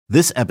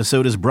This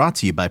episode is brought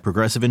to you by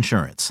Progressive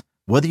Insurance.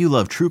 Whether you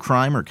love true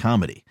crime or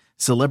comedy,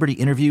 celebrity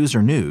interviews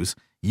or news,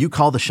 you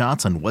call the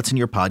shots on what's in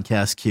your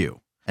podcast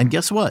queue. And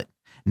guess what?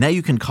 Now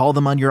you can call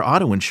them on your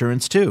auto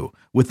insurance too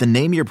with the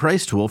Name Your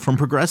Price tool from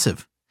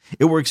Progressive.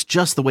 It works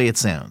just the way it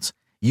sounds.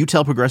 You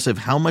tell Progressive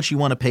how much you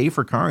want to pay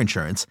for car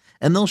insurance,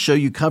 and they'll show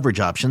you coverage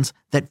options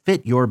that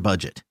fit your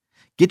budget.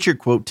 Get your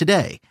quote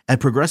today at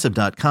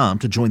Progressive.com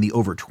to join the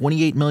over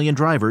 28 million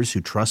drivers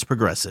who trust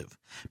Progressive.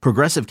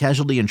 Progressive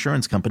Casualty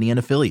Insurance Company and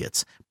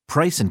Affiliates.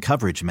 Price and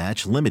coverage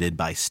match limited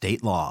by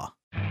state law.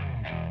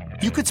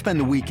 You could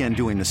spend the weekend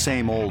doing the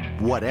same old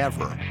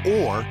whatever,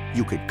 or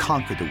you could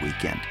conquer the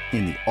weekend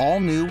in the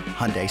all-new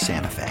Hyundai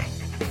Santa Fe.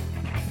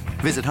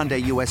 Visit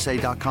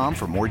HyundaiUSA.com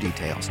for more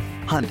details.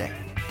 Hyundai,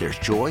 there's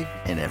joy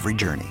in every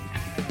journey.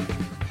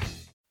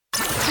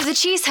 For the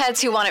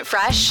cheeseheads who want it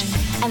fresh,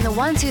 and the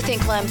ones who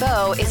think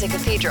Lambeau is a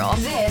cathedral,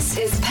 this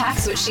is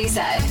Pax What She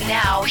Said.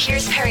 Now,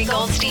 here's Perry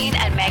Goldstein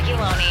and Maggie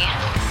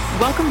Loney.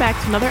 Welcome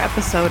back to another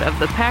episode of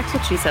the Pax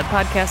What She Said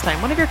podcast. I'm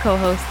one of your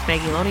co-hosts,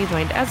 Maggie Loney,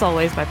 joined as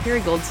always by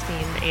Perry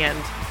Goldstein, and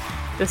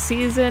the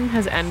season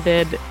has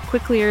ended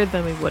quicker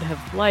than we would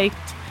have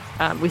liked.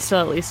 We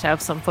still at least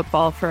have some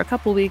football for a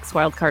couple weeks.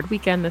 Wildcard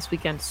weekend this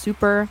weekend,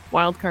 super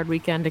wildcard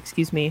weekend,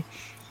 excuse me.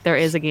 There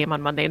is a game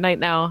on Monday night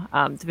now,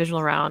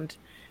 divisional round,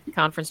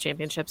 conference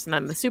championships, and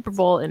then the Super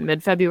Bowl in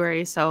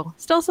mid-February. So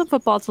still some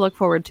football to look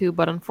forward to,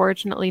 but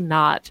unfortunately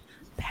not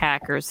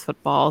Packers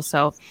football.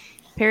 So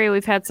Perry,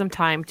 we've had some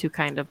time to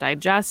kind of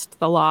digest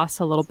the loss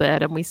a little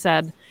bit, and we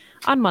said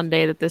on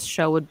Monday that this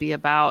show would be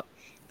about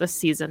the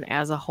season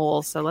as a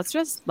whole. So let's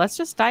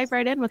just dive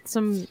right in with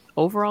some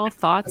overall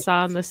thoughts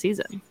on the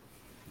season.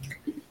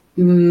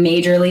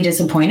 Majorly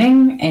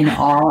disappointing in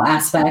all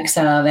aspects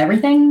of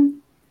everything.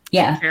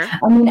 Yeah. Sure.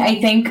 I mean,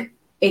 I think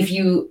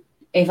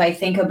if I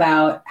think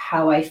about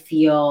how I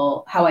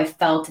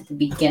felt at the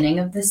beginning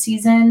of the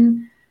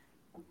season,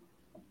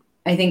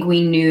 I think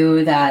we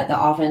knew that the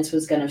offense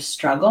was going to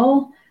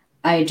struggle.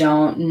 I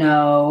don't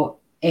know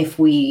if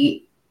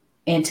we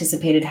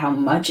anticipated how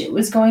much it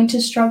was going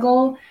to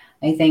struggle.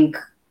 I think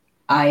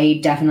I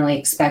definitely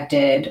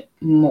expected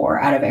more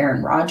out of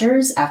Aaron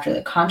Rodgers after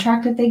the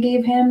contract that they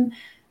gave him.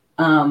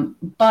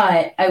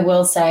 But I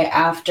will say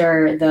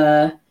after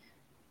the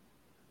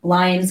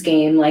Lions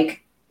game, like,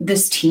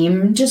 this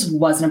team just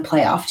wasn't a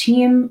playoff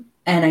team.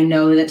 And I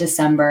know that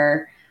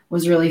December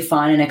was really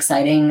fun and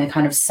exciting. It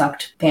kind of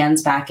sucked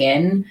fans back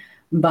in,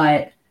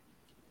 but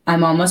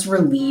I'm almost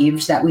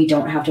relieved that we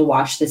don't have to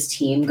watch this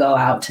team go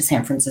out to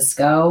San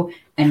Francisco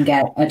and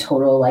get a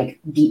total like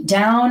beat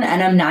down.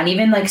 And I'm not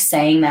even like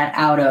saying that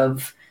out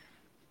of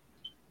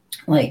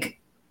like,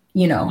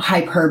 you know,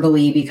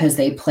 hyperbole because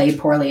they play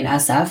poorly in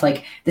SF.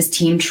 Like, this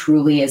team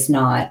truly is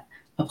not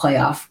a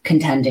playoff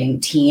contending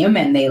team,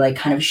 and they like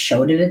kind of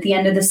showed it at the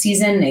end of the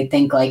season. I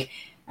think like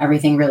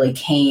everything really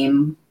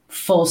came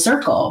full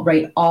circle,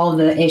 right? All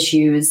the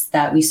issues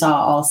that we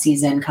saw all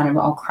season kind of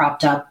all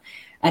cropped up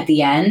at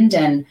the end,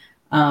 and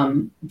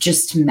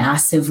just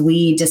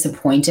massively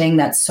disappointing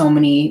that so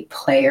many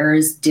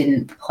players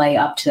didn't play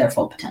up to their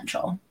full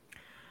potential.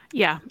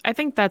 Yeah, I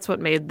think that's what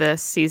made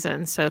this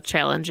season so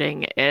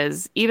challenging,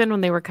 is even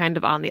when they were kind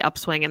of on the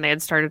upswing and they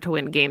had started to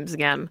win games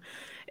again,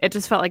 it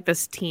just felt like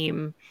this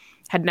team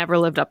had never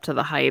lived up to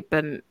the hype.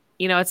 And,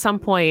 you know, at some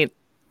point,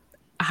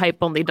 hype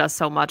only does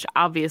so much.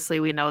 Obviously,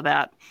 we know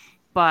that.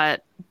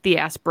 But the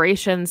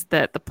aspirations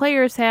that the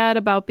players had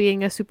about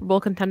being a Super Bowl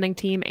contending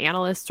team,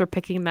 analysts were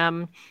picking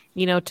them,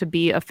 you know, to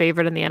be a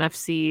favorite in the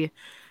NFC,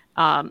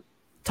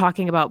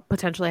 talking about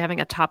potentially having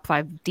a top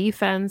 5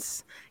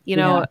 defense, you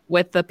know,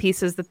 with the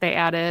pieces that they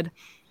added.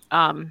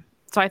 So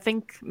I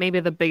think maybe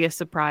the biggest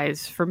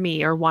surprise for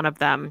me, or one of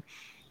them,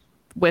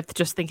 with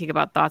just thinking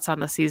about thoughts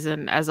on the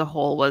season as a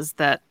whole, was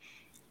that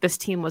this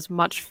team was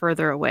much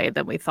further away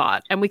than we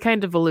thought. And we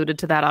kind of alluded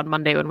to that on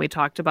Monday when we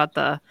talked about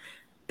the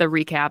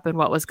recap and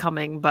what was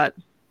coming, but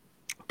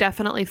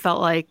definitely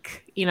felt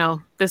like, you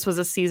know, this was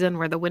a season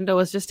where the window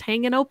was just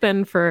hanging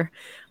open for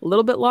a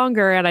little bit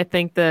longer. And I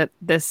think that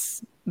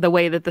the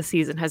way that the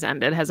season has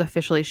ended has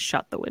officially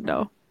shut the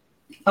window.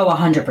 Oh,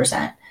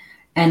 100%.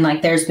 And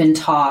like, there's been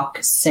talk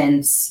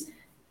since,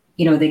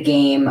 you know, the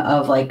game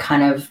of like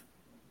kind of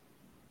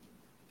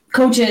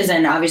coaches,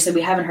 and obviously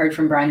we haven't heard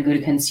from Brian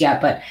Gutekunst yet,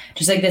 but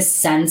just like this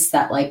sense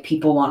that like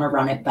people want to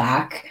run it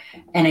back.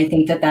 And I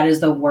think that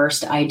is the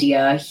worst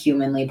idea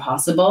humanly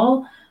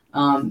possible.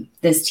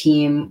 This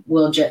team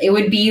will it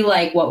would be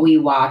like what we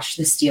watched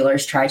the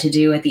Steelers try to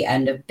do at the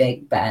end of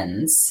Big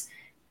Ben's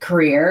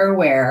career,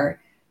 where,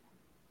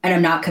 and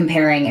I'm not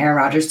comparing Aaron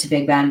Rodgers to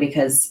Big Ben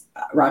because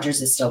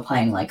Rodgers is still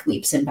playing like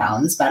leaps and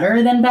bounds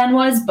better than Ben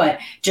was, but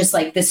just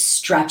like this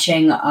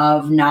stretching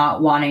of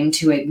not wanting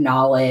to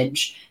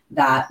acknowledge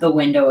that the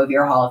window of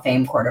your Hall of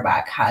Fame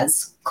quarterback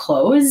has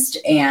closed,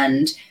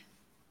 and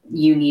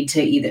you need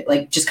to either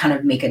like just kind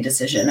of make a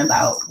decision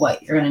about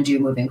what you're going to do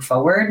moving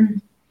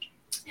forward.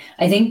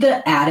 I think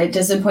the added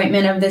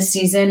disappointment of this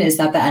season is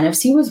that the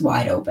NFC was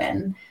wide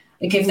open.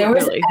 Like, if there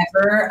was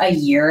ever a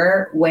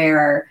year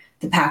where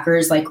the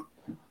Packers like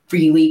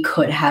really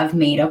could have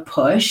made a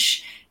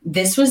push,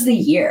 this was the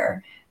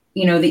year.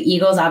 You know, the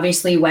Eagles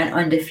obviously went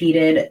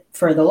undefeated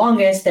for the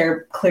longest.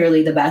 They're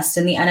clearly the best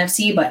in the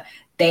NFC, but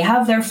they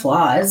have their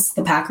flaws.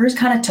 The Packers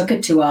kind of took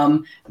it to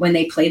them when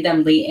they played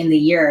them late in the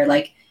year.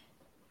 Like,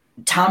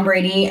 Tom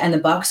Brady and the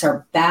Bucs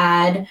are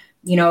bad.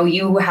 You know,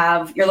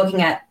 you're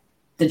looking at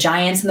the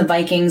Giants and the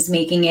Vikings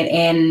making it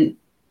in.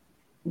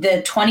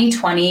 The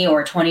 2020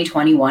 or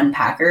 2021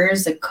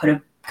 Packers that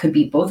could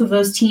be both of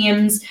those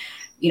teams.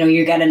 You know,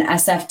 you get an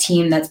SF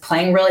team that's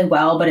playing really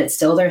well, but it's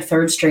still their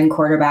third string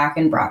quarterback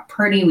in Brock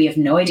Purdy. We have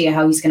no idea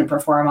how he's going to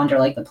perform under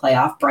like the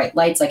playoff bright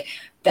lights. Like,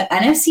 the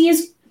NFC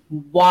is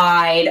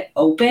wide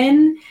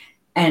open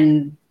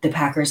and the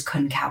Packers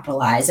couldn't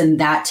capitalize. And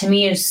that to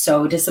me is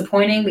so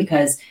disappointing,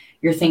 because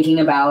you're thinking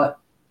about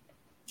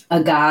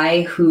a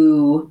guy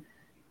who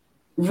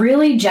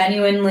really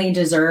genuinely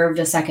deserved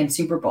a second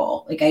Super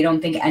Bowl. Like, I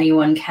don't think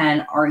anyone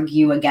can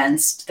argue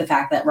against the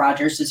fact that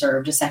Rodgers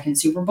deserved a second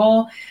Super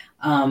Bowl.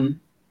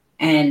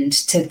 And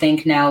to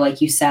think now,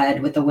 like you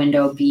said, with the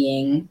window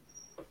being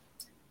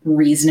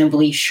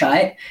reasonably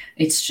shut,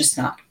 it's just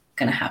not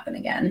going to happen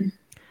again.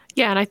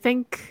 Yeah, and I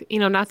think, you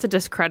know, not to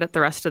discredit the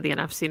rest of the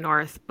NFC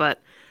North,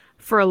 but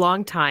for a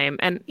long time,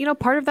 and, you know,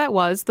 part of that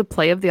was the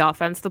play of the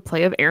offense, the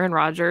play of Aaron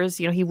Rodgers.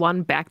 You know, he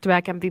won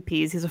back-to-back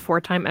MVPs. He's a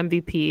 4-time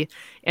MVP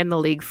in the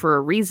league for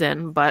a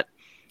reason, but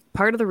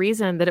part of the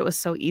reason that it was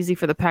so easy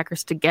for the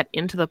Packers to get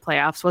into the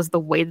playoffs was the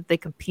way that they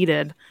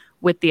competed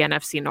with the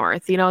NFC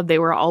North. You know, they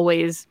were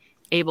always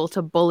able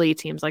to bully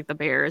teams like the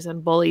Bears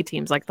and bully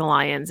teams like the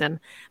Lions. And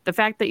the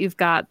fact that you've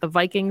got the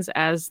Vikings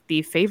as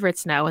the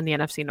favorites now in the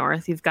NFC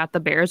North, you've got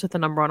the Bears with the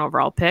number 1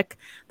 overall pick,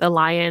 the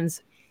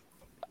Lions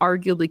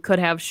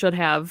arguably should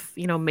have,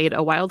 you know, made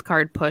a wild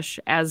card push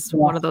as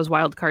one of those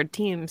wild card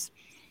teams.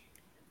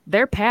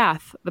 The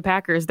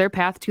Packers, their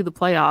path to the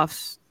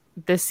playoffs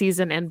this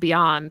season and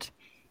beyond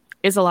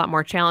is a lot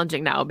more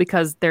challenging now,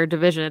 because their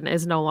division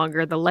is no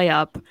longer the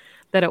layup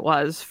that it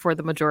was for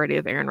the majority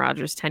of Aaron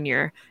Rodgers'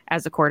 tenure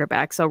as a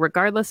quarterback. So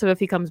regardless of if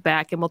he comes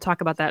back, and we'll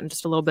talk about that in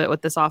just a little bit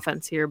with this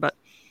offense here, but,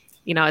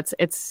 you know,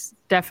 it's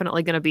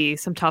definitely going to be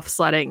some tough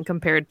sledding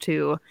compared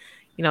to,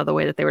 you know, the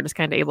way that they were just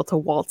kind of able to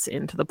waltz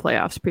into the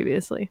playoffs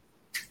previously.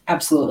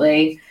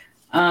 Absolutely.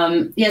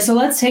 So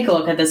let's take a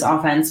look at this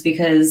offense,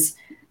 because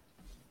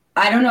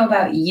I don't know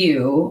about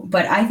you,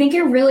 but I think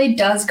it really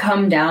does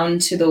come down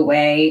to the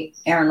way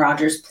Aaron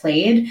Rodgers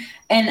played.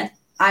 And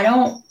I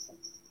don't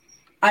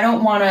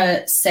want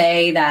to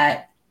say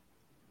that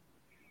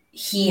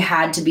he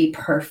had to be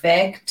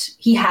perfect.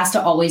 He has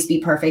to always be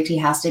perfect. He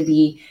has to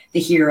be the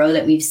hero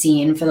that we've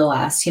seen for the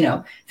last,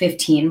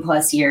 15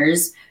 plus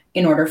years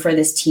in order for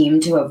this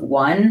team to have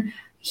won.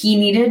 He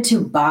needed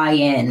to buy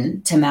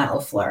in to Matt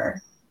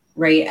LaFleur,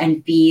 right?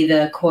 And be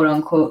the quote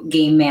unquote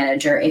game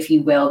manager, if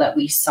you will, that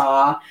we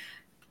saw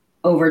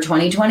over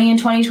 2020 and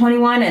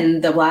 2021.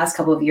 And the last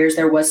couple of years,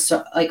 there was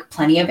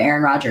plenty of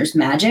Aaron Rodgers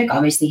magic.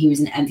 Obviously, he was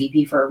an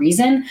MVP for a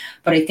reason,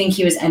 but I think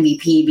he was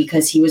MVP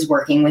because he was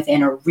working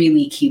within a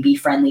really QB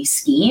friendly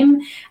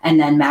scheme. And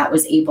then Matt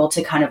was able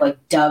to kind of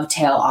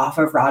dovetail off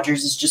of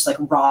Rodgers' just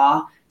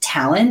raw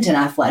talent and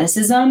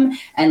athleticism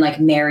and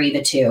marry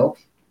the two.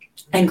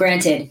 And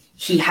granted,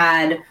 he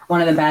had one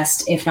of the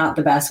best, if not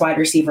the best, wide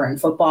receiver in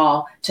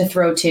football to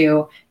throw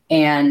to.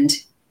 And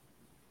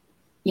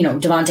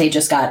Devontae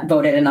just got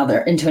voted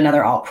into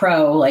another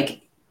All-Pro.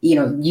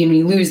 You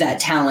lose that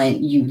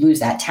talent, you lose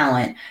that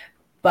talent.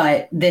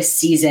 But this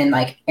season,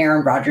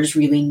 Aaron Rodgers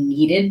really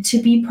needed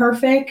to be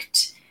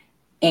perfect.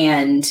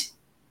 And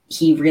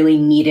he really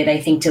needed, I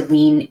think, to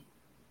lean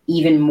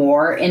even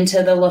more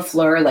into the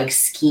LaFleur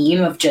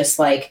scheme of just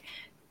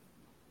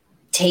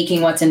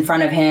taking what's in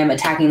front of him,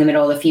 attacking the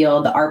middle of the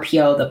field, the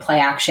RPO, the play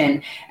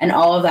action, and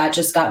all of that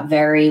just got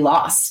very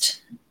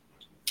lost.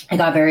 It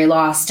got very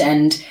lost,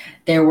 and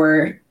it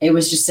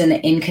was just an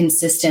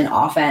inconsistent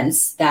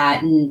offense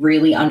that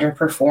really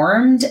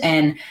underperformed.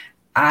 And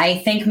I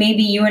think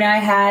maybe you and I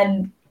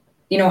had,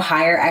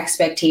 higher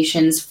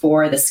expectations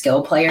for the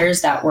skill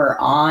players that were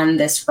on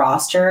this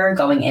roster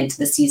going into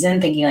the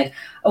season, thinking it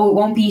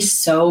won't be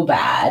so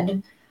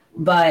bad,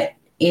 but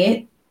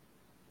it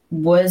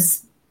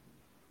was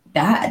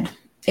bad.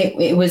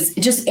 It was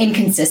just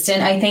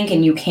inconsistent, I think,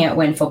 and you can't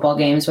win football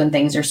games when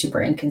things are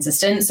super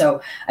inconsistent.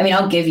 So,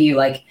 I'll give you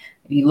if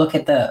you look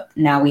at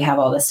now we have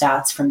all the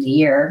stats from the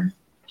year.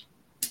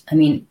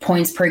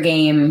 Points per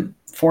game,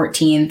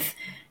 14th,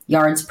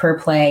 yards per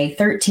play,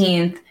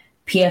 13th,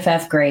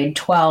 PFF grade,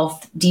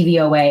 12th,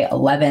 DVOA,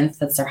 11th.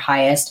 That's their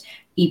highest.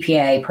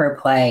 EPA per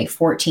play,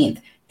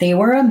 14th. They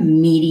were a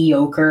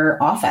mediocre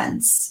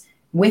offense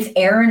with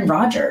Aaron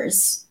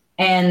Rodgers.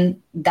 And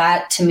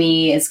that to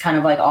me is kind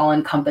of all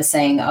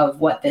encompassing of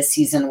what this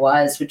season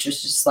was, which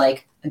was just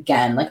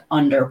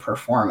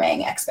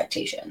underperforming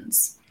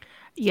expectations.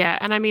 Yeah,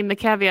 and the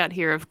caveat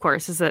here, of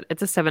course, is that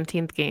it's a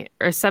 17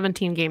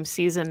 game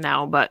season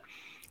now, but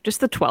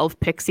just the 12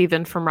 picks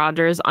even from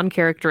Rodgers,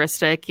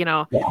 uncharacteristic,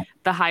 the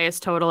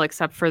highest total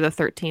except for the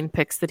 13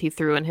 picks that he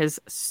threw in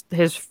his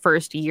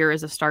first year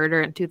as a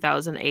starter in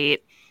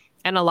 2008.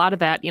 And a lot of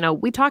that,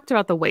 we talked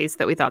about the ways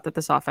that we thought that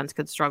this offense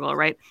could struggle,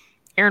 right?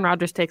 Aaron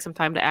Rodgers takes some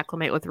time to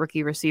acclimate with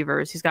rookie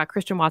receivers. He's got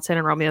Christian Watson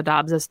and Romeo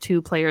Doubs as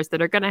two players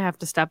that are going to have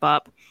to step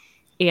up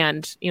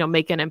and,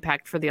 make an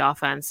impact for the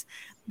offense.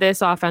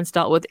 This offense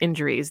dealt with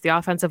injuries. The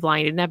offensive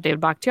line didn't have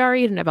David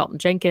Bakhtiari, didn't have Elton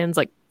Jenkins.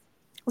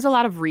 There's a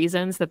lot of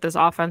reasons that this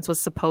offense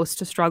was supposed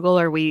to struggle,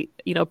 or we,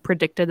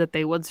 predicted that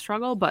they would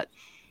struggle, but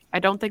I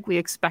don't think we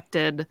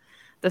expected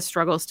the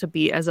struggles to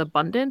be as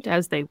abundant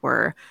as they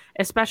were,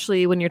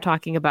 especially when you're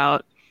talking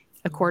about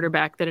a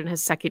quarterback that in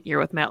his second year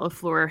with Matt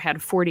LaFleur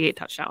had 48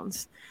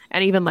 touchdowns.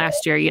 And even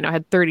last year,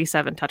 had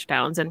 37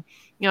 touchdowns. And,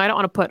 I don't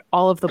want to put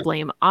all of the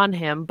blame on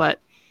him, but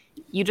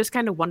you just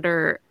kind of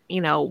wonder,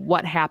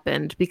 what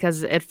happened,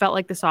 because it felt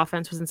like this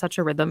offense was in such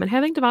a rhythm. And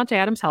having Davante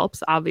Adams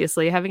helps,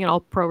 obviously. Having an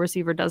all-pro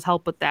receiver does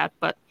help with that.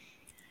 But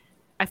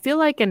I feel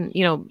like, and,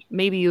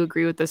 maybe you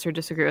agree with this or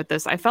disagree with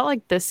this, I felt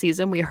like this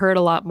season we heard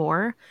a lot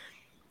more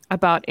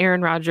about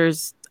Aaron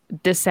Rodgers'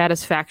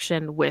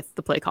 dissatisfaction with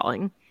the play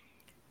calling.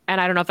 And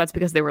I don't know if that's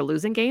because they were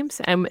losing games,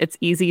 and it's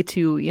easy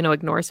to,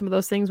 ignore some of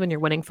those things when you're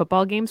winning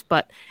football games,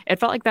 but it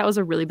felt like that was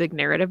a really big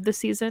narrative this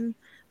season,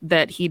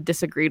 that he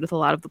disagreed with a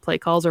lot of the play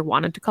calls or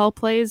wanted to call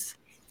plays,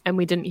 and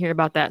we didn't hear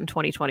about that in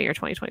 2020 or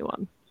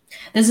 2021.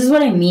 This is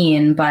what I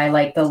mean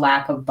by the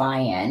lack of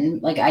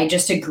buy-in. I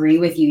just agree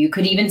with you. You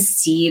could even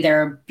see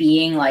there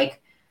being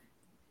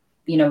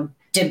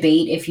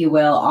debate, if you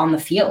will, on the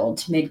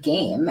field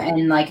mid-game. And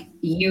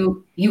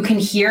you can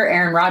hear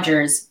Aaron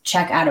Rodgers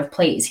check out of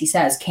plays. He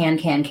says, can.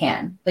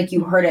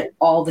 You heard it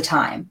all the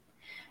time.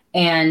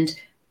 And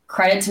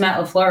credit to Matt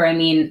LaFleur. I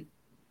mean,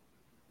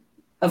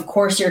 of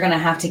course you're going to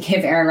have to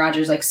give Aaron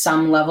Rodgers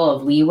some level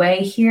of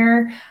leeway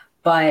here,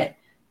 but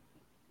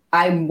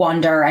I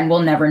wonder, and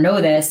we'll never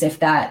know this, if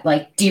that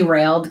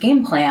derailed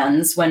game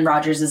plans when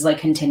Rodgers is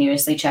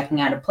continuously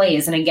checking out of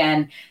plays. And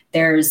again,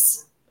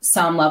 there's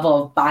some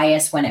level of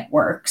bias when it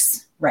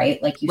works,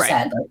 right? Like you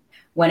said,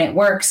 when it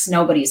works,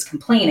 nobody's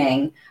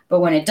complaining,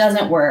 but when it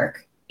doesn't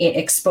work, it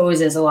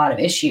exposes a lot of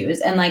issues.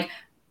 And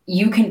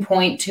you can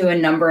point to a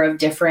number of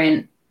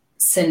different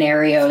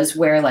scenarios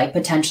where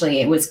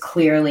potentially it was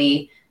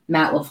clearly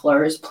Matt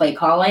LaFleur's play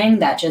calling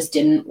that just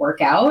didn't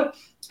work out.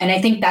 And I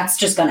think that's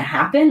just going to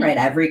happen, right?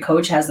 Every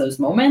coach has those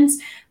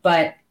moments,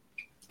 but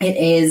it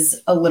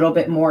is a little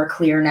bit more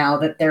clear now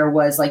that there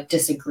was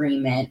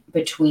disagreement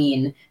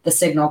between the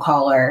signal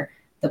caller,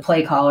 the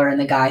play caller, and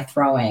the guy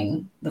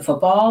throwing the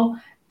football.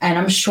 And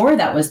I'm sure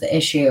that was the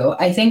issue.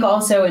 I think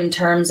also in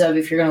terms of,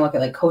 if you're going to look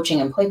at coaching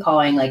and play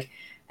calling,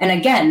 and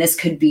again, this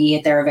could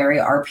be they're a very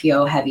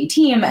RPO heavy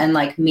team, and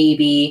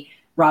maybe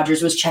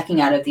Rodgers was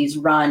checking out of these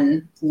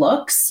run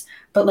looks,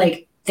 but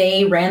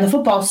they ran the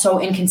football so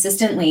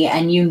inconsistently,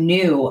 and you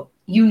knew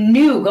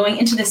going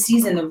into the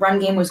season, the run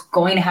game was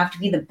going to have to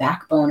be the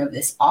backbone of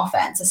this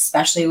offense,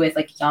 especially with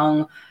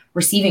young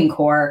receiving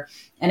core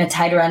and a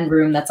tight end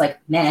room that's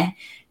meh.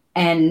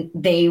 And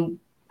they,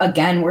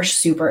 again, were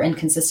super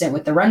inconsistent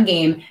with the run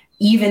game,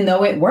 even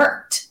though it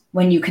worked.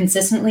 When you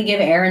consistently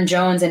give Aaron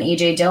Jones and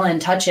A.J. Dillon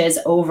touches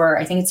over,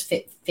 I think it's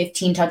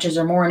 15 touches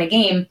or more in a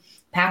game,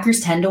 Packers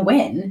tend to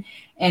win.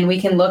 And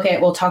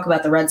we'll talk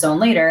about the red zone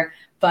later,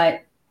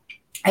 but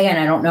again,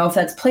 I don't know if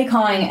that's play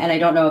calling, and I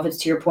don't know if it's,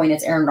 to your point,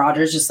 it's Aaron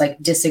Rodgers just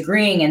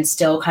disagreeing and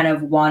still kind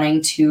of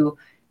wanting to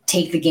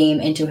take the game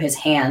into his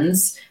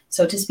hands,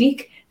 so to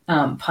speak,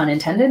 pun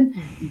intended.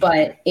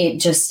 But it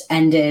just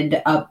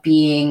ended up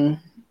being,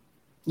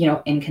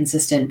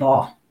 inconsistent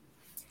ball.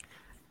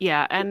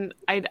 Yeah, and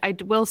I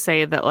will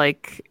say that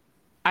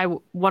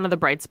one of the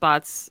bright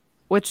spots,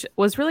 which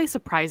was really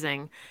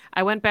surprising,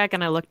 I went back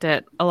and I looked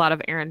at a lot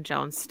of Aaron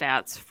Jones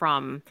stats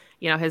from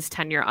his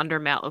tenure under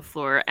Matt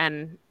LaFleur,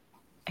 and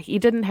he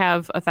didn't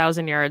have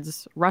 1,000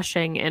 yards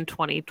rushing in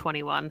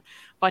 2021,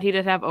 but he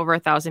did have over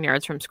 1,000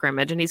 yards from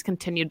scrimmage, and he's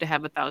continued to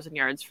have 1,000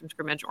 yards from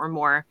scrimmage or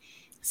more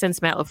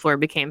since Matt LaFleur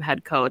became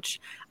head coach.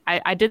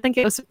 I did think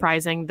it was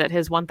surprising that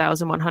his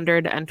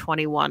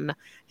 1,121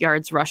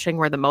 yards rushing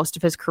were the most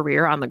of his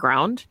career on the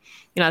ground.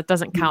 It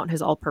doesn't count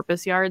his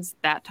all-purpose yards.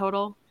 That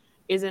total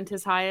isn't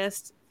his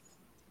highest.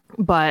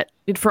 But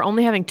for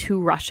only having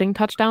 2 rushing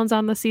touchdowns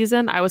on the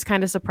season, I was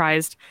kind of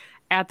surprised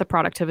at the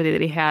productivity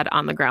that he had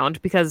on the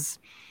ground, because,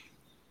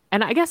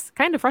 and I guess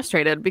kind of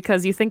frustrated,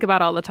 because you think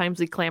about all the times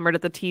we clamored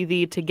at the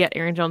TV to get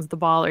Aaron Jones the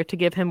ball or to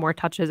give him more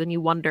touches, and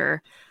you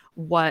wonder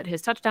what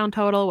his touchdown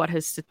total,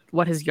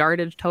 what his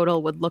yardage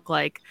total would look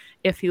like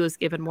if he was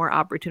given more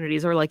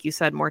opportunities, or like you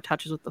said, more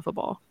touches with the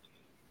football.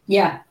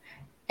 Yeah.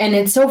 And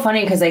it's so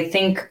funny because I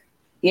think,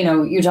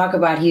 you talk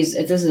about this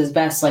is his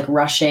best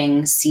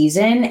rushing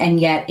season, and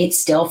yet it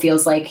still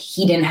feels like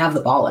he didn't have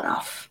the ball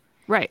enough.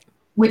 Right.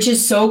 Which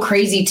is so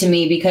crazy to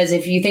me, because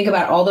if you think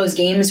about all those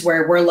games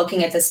where we're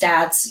looking at the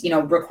stats,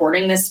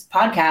 recording this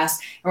podcast,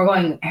 and we're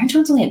going, Aaron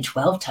Jones only had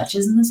 12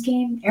 touches in this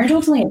game. Aaron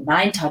Jones only had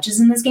 9 touches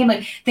in this game.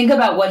 Think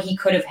about what he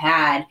could have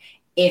had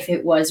if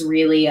it was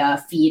really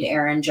a feed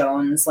Aaron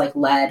Jones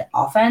led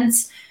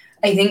offense.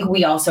 I think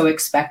we also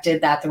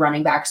expected that the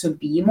running backs would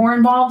be more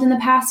involved in the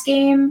pass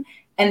game,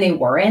 and they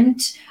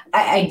weren't.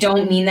 I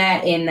don't mean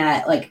that in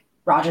that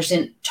Rodgers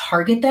didn't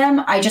target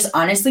them. I just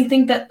honestly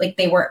think that like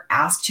they were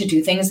asked to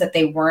do things that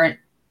they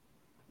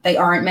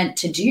aren't meant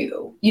to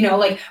do.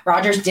 Like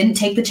Rodgers didn't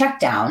take the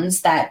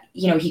checkdowns that,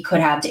 he could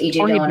have to AJ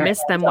Dillon. Or he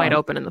missed them wide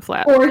open in the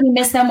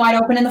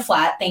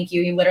flat. Thank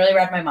you. You literally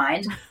read my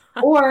mind.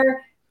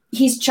 Or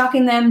he's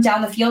chucking them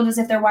down the field as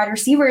if they're wide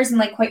receivers. And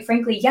like, quite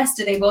frankly, yes,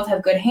 do they both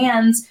have good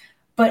hands?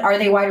 But are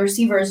they wide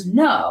receivers?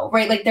 No,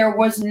 right? Like there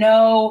was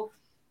no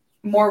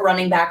more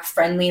running back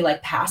friendly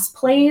like pass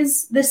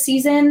plays this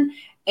season.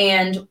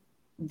 And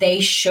they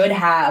should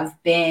have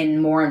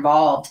been more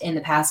involved in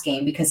the pass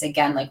game because,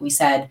 again, like we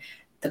said,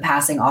 the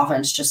passing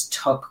offense just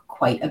took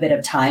quite a bit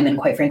of time and,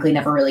 quite frankly,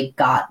 never really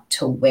got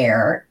to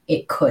where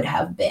it could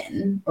have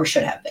been or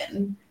should have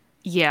been.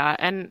 Yeah.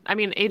 And I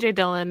mean, AJ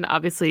Dillon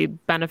obviously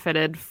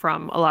benefited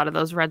from a lot of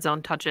those red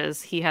zone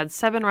touches. He had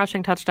 7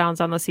 rushing touchdowns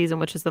on the season,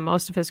 which is the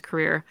most of his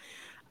career,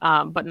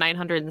 but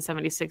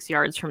 976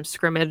 yards from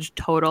scrimmage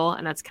total.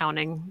 And that's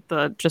counting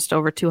the just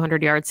over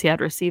 200 yards he had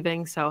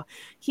receiving. So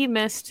he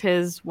missed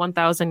his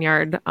 1,000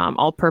 yard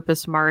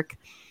all-purpose mark.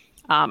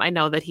 I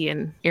know that he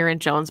and Aaron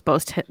Jones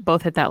both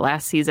hit that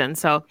last season.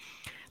 So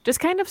just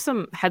kind of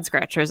some head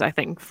scratchers, I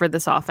think, for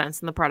this offense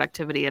and the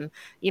productivity. And,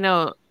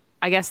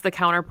 I guess the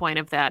counterpoint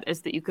of that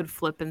is that you could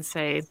flip and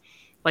say,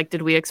 like,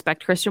 did we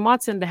expect Christian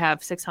Watson to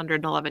have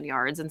 611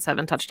 yards and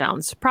 7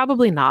 touchdowns?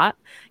 Probably not.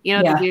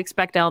 Did we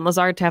expect Allen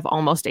Lazard to have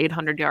almost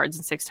 800 yards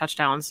and 6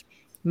 touchdowns?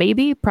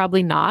 Maybe,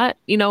 probably not.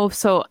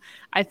 So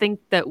I think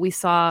that we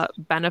saw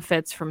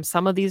benefits from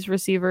some of these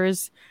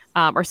receivers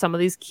or some of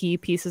these key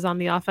pieces on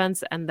the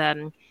offense. And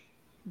then,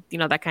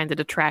 that kind of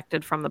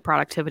detracted from the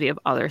productivity of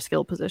other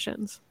skill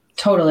positions.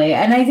 Totally.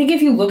 And I think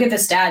if you look at the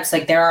stats,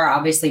 like there are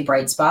obviously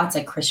bright spots,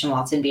 like Christian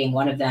Watson being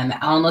one of them.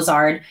 Allen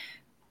Lazard,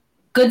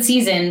 good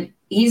season.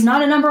 He's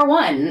not a number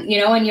one,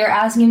 and you're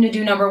asking him to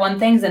do number one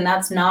things, and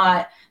that's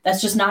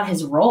just not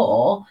his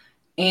role.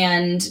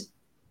 And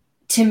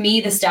to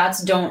me, the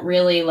stats don't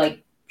really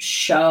like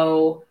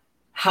show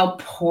how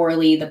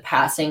poorly the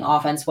passing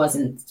offense was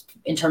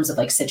in terms of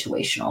like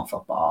situational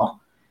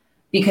football,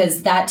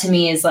 because that to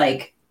me is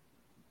like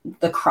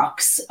the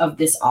crux of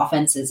this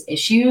offense's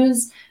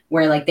issues,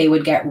 where like they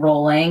would get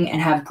rolling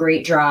and have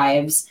great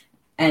drives.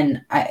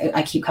 And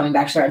I keep coming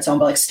back to the red zone,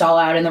 but like stall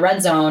out in the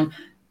red zone.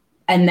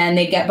 And then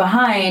they'd get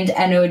behind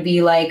and it would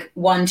be like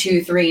 1,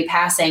 2, 3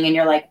 passing. And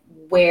you're like,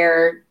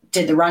 where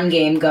did the run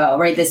game go?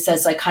 Right. This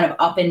says like kind of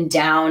up and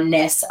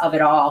downness of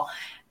it all.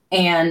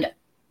 And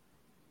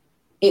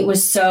it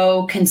was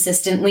so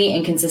consistently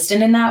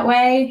inconsistent in that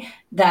way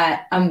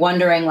that I'm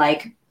wondering,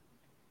 like,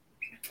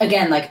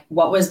 again, like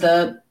what was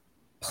the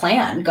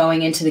plan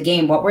going into the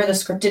game? What were the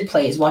scripted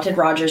plays? What did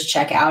Rodgers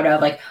check out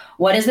of? Like,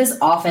 what is this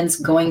offense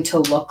going to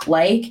look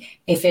like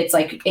if it's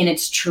like in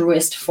its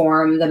truest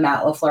form, the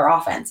Matt LaFleur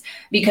offense?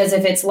 Because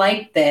if it's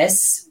like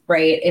this,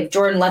 right, if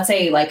Jordan, let's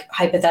say like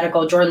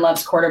hypothetical, Jordan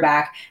Love's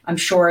quarterback, I'm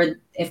sure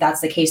if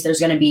that's the case, there's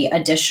going to be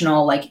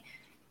additional like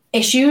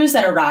issues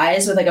that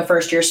arise with like a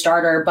first year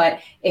starter. But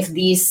if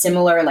these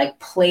similar like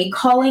play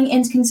calling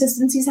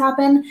inconsistencies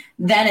happen,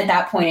 then at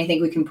that point, I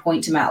think we can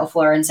point to Matt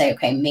LaFleur and say,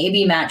 okay,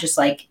 maybe Matt just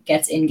like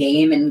gets in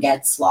game and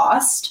gets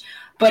lost.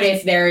 But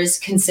if there's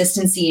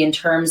consistency in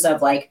terms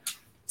of like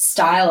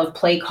style of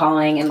play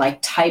calling and like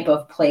type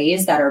of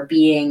plays that are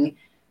being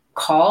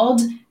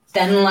called,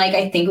 then like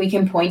I think we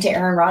can point to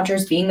Aaron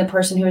Rodgers being the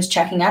person who was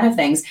checking out of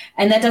things.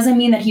 And that doesn't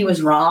mean that he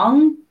was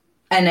wrong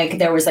and like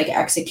there was like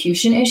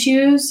execution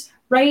issues,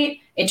 right?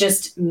 It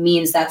just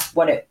means that's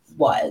what it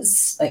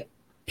was, like,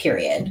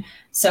 period.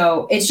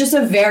 So it's just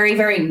a very,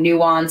 very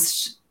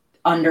nuanced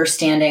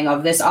understanding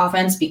of this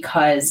offense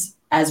because,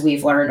 as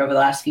we've learned over the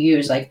last few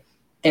years, like,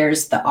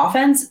 there's the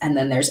offense and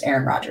then there's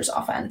Aaron Rodgers'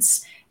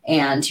 offense.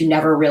 And you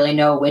never really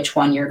know which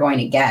one you're going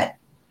to get.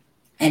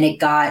 And it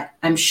got,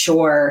 I'm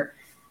sure,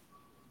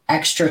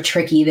 extra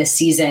tricky this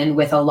season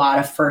with a lot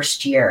of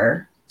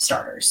first-year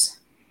starters.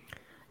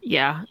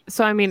 Yeah.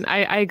 So, I mean,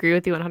 I agree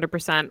with you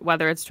 100%,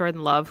 whether it's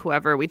Jordan Love,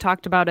 whoever. We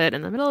talked about it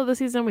in the middle of the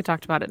season. We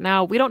talked about it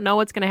now. We don't know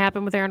what's going to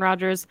happen with Aaron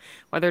Rodgers,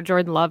 whether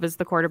Jordan Love is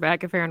the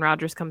quarterback if Aaron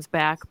Rodgers comes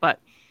back. But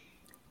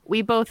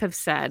we both have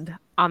said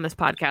on this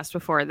podcast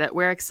before that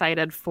we're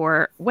excited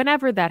for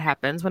whenever that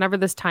happens, whenever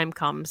this time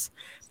comes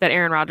that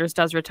Aaron Rodgers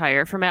does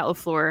retire, for Matt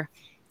LaFleur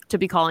to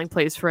be calling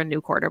plays for a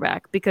new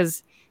quarterback.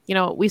 Because, you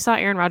know, we saw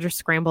Aaron Rodgers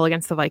scramble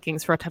against the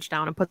Vikings for a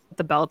touchdown and put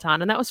the belt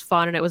on, and that was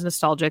fun and it was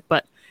nostalgic.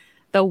 But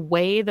the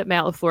way that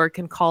Matt LaFleur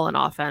can call an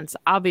offense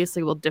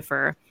obviously will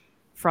differ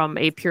from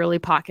a purely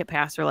pocket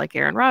passer like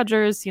Aaron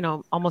Rodgers. You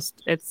know,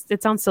 almost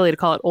it sounds silly to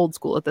call it old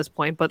school at this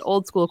point, but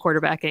old school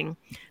quarterbacking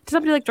to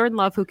somebody like Jordan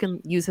Love who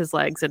can use his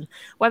legs. And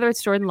whether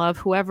it's Jordan Love,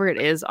 whoever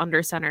it is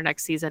under center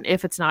next season,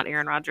 if it's not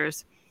Aaron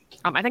Rodgers,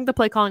 I think the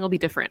play calling will be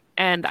different.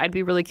 And I'd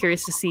be really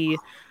curious to see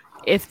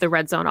if the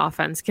red zone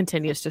offense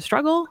continues to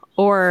struggle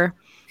or,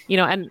 you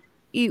know, and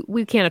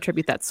we can't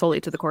attribute that solely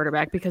to the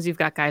quarterback because you've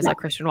got guys like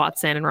Christian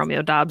Watson and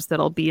Romeo Doubs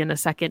that'll be in a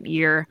second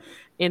year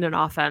in an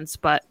offense,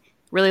 but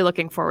really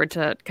looking forward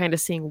to kind of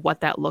seeing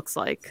what that looks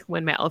like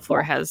when Matt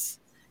LaFleur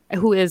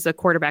who is a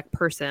quarterback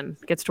person,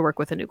 gets to work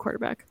with a new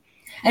quarterback.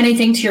 And I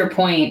think to your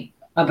point,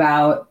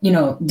 about,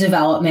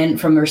 development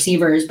from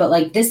receivers, but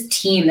like this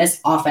team,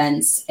 this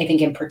offense, I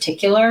think in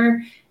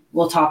particular,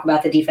 we'll talk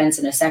about the defense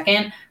in a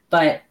second,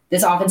 but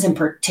this offense in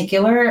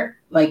particular,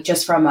 like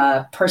just from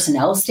a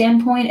personnel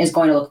standpoint, is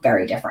going to look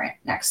very different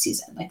next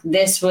season. Like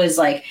this was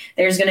like,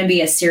 there's going to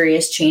be a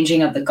serious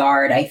changing of the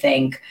guard, I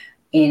think,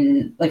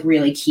 in like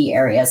really key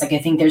areas. Like I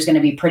think there's going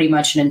to be pretty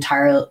much an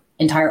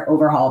entire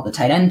overhaul of the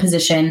tight end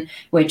position,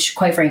 which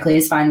quite frankly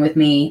is fine with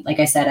me. Like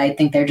I said, I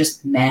think they're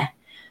just meh.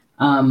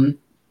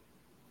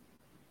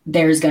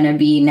 There's going to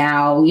be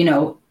now,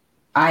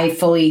 I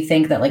fully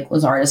think that like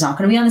Lazard is not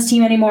going to be on this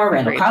team anymore.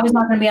 Randall Cobb is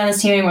not going to be on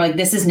this team anymore. Like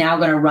this is now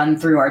going to run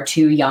through our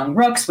 2 young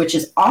rooks, which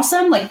is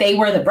awesome. Like they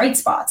were the bright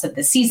spots of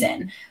this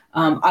season.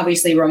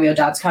 Obviously Romeo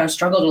Doubs kind of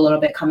struggled a little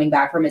bit coming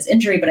back from his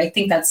injury, but I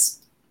think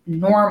that's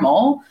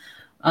normal.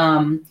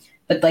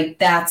 But like,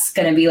 that's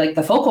going to be like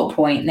the focal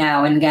point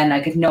now. And again, I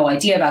have no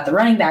idea about the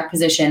running back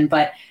position,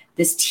 but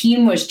this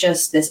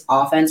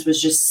offense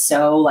was just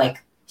so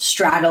like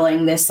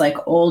straddling this like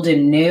old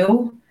and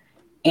new,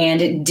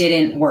 and it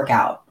didn't work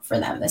out for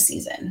them this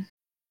season.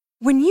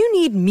 When you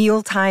need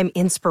mealtime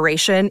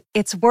inspiration,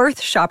 it's worth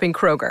shopping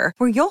Kroger,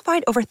 where you'll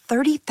find over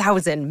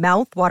 30,000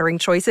 mouth-watering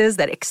choices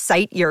that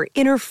excite your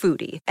inner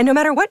foodie. And no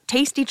matter what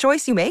tasty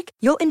choice you make,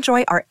 you'll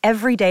enjoy our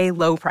everyday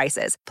low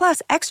prices,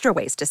 plus extra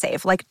ways to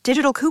save, like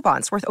digital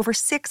coupons worth over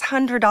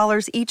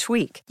 $600 each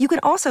week. You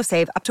can also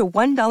save up to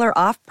 $1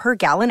 off per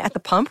gallon at the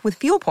pump with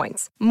fuel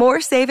points.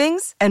 More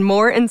savings and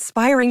more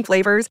inspiring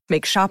flavors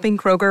make shopping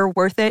Kroger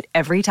worth it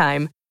every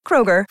time.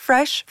 Kroger,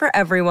 fresh for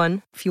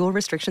everyone. Fuel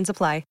restrictions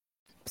apply.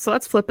 So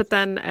let's flip it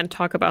then and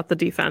talk about the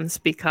defense,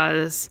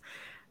 because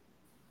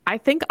I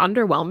think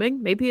underwhelming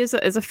maybe is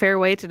a fair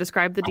way to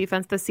describe the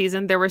defense this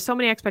season. There were so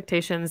many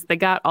expectations. They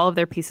got all of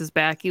their pieces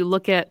back. You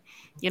look at,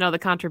 the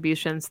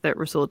contributions that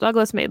Rasul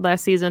Douglas made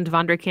last season.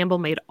 Devondre Campbell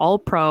made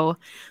All-Pro.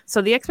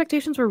 So the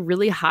expectations were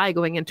really high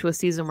going into a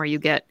season where you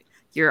get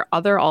your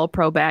other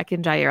All-Pro back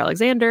in Jaire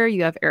Alexander.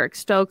 You have Eric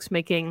Stokes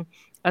making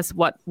us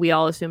what we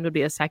all assumed would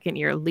be a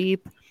second-year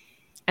leap.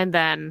 And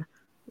then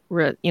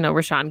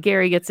Rashawn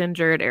Gary gets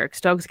injured, Eric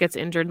Stokes gets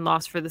injured and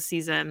lost for the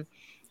season,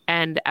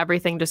 and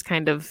everything just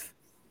kind of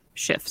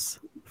shifts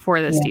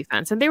for this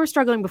defense. And they were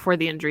struggling before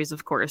the injuries,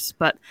 of course,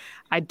 but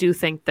I do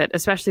think that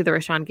especially the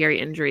Rashawn Gary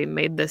injury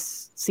made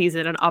this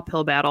season an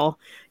uphill battle,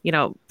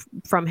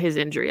 from his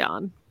injury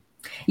on.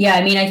 Yeah,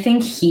 I mean, I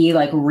think he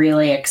like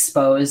really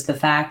exposed the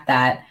fact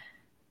that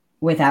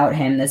without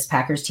him, this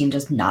Packers team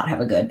does not have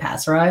a good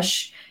pass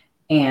rush.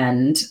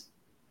 And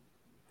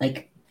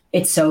like,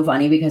 it's so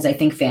funny because I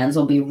think fans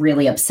will be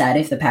really upset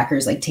if the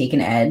Packers like take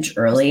an edge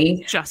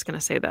early. Just going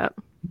to say that.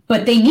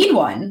 But they need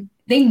one.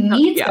 They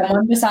need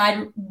someone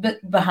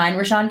behind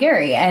Rashawn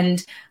Gary.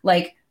 And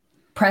like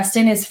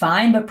Preston is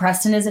fine, but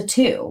Preston is a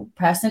 2.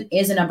 Preston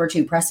is a number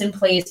 2. Preston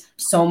plays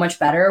so much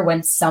better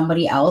when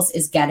somebody else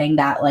is getting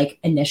that like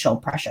initial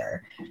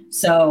pressure.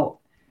 So,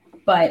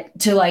 but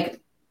to like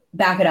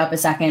back it up a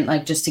second,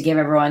 like just to give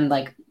everyone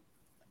like,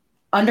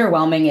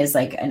 underwhelming is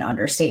like an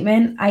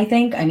understatement, I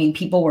think. I mean,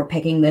 people were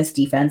picking this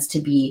defense to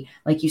be,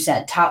 like you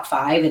said, top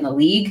 5 in the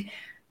league.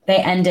 They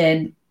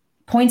ended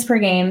points per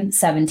game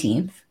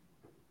 17th,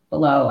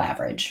 below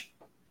average.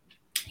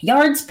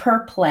 Yards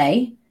per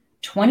play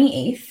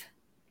 28th.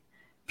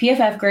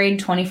 PFF grade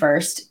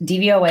 21st.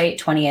 DVOA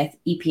 20th.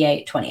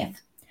 EPA 20th.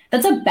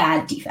 That's a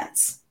bad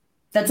defense.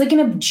 That's like an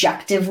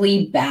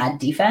objectively bad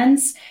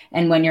defense.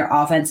 And when your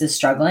offense is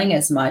struggling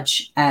as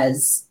much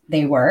as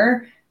they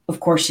were, of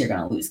course you're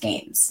going to lose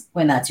games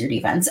when that's your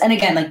defense. And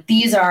again, like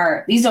these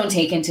don't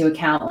take into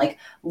account like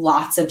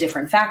lots of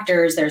different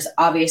factors. There's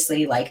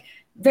obviously like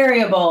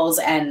variables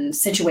and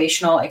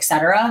situational,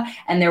 etc.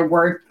 And there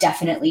were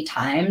definitely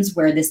times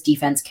where this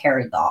defense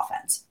carried the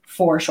offense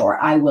for sure.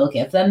 I will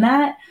give them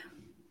that.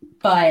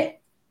 But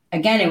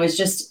again, it was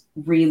just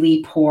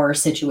really poor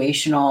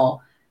situational,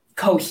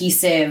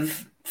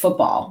 cohesive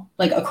football,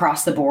 like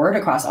across the board,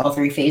 across all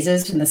 3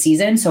 phases in the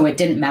season. So it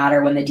didn't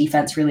matter when the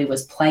defense really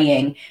was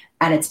playing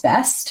at its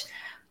best.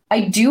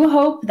 I do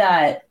hope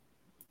that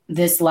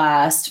this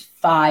last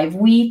 5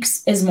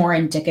 weeks is more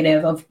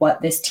indicative of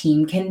what this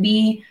team can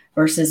be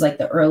versus like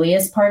the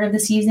earliest part of the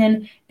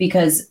season,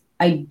 because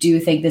I do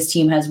think this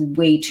team has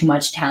way too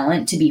much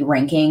talent to be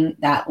ranking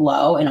that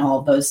low in all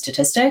of those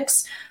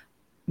statistics.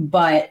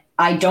 But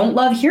I don't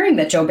love hearing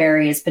that Joe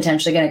Barry is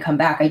potentially going to come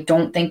back. I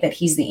don't think that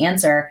he's the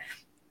answer.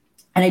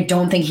 And I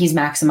don't think he's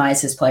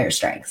maximized his player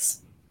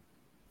strengths.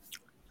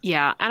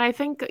 Yeah. And I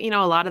think, a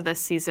lot of this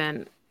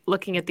season,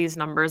 looking at these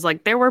numbers,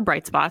 like there were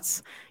bright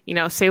spots,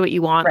 say what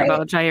you want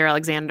about Jaire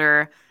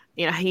Alexander.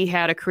 He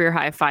had a career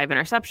high of 5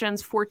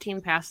 interceptions,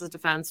 14 passes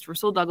defense.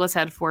 Rasul Douglas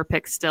had 4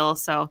 picks still.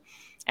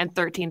 And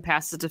 13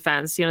 passes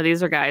defense.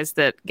 These are guys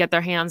that get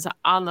their hands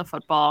on the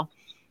football.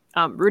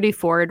 Rudy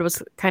Ford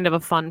was kind of a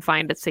fun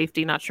find at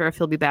safety. Not sure if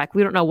he'll be back.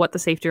 We don't know what the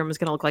safety room is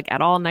going to look like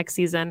at all next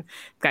season.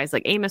 Guys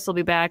like Amos will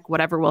be back,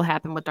 whatever will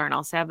happen with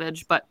Darnell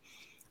Savage. But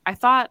I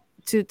thought,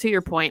 to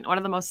your point, one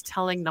of the most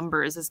telling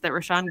numbers is that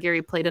Rashawn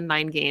Gary played in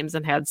 9 games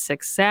and had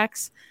 6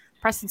 sacks.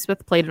 Preston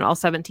Smith played in all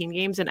 17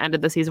 games and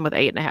ended the season with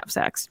 8.5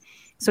 sacks.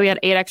 So he had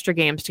 8 extra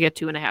games to get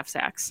 2.5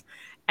 sacks.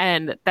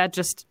 And that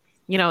just,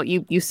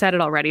 you said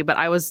it already, but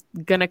I was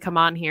going to come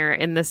on here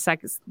in this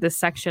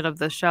section of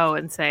the show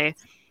and say,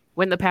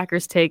 when the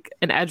Packers take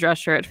an edge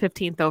rusher at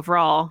 15th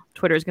overall,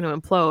 Twitter is going to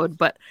implode.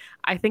 But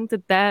I think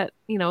that the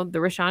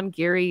Rashawn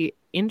Gary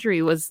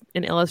injury was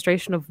an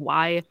illustration of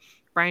why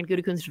Brian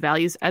Gutekunst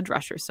values edge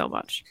rushers so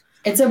much.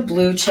 It's a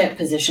blue chip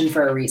position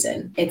for a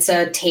reason. It's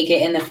a take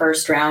it in the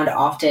first round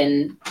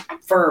often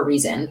for a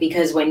reason,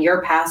 because when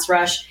your pass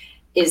rush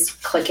is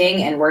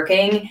clicking and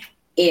working,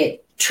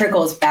 it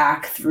trickles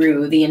back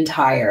through the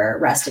entire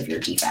rest of your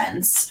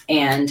defense,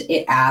 and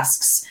it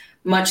asks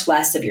much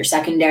less of your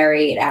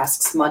secondary. It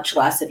asks much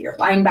less of your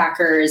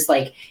linebackers.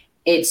 Like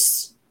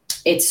it's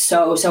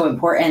so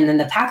important. And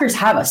the Packers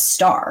have a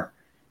star.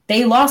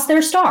 They lost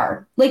their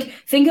star. Like,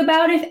 think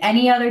about if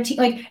any other team,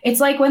 like, it's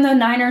like when the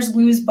Niners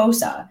lose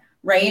Bosa,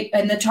 right?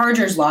 And the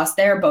Chargers lost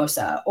their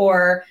Bosa,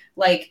 or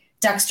like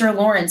Dexter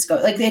Lawrence go.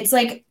 Like, it's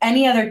like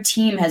any other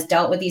team has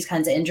dealt with these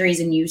kinds of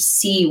injuries, and you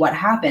see what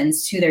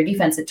happens to their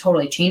defense. It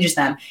totally changes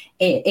them.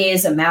 It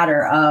is a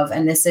matter of,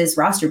 and this is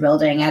roster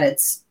building at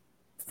its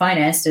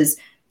finest, is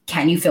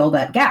can you fill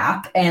that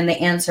gap? And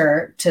the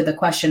answer to the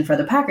question for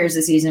the Packers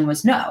this season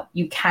was no.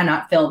 You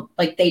cannot fill,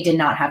 like, they did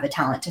not have the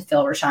talent to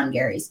fill Rashawn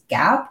Gary's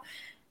gap.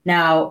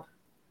 Now,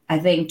 I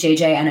think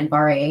JJ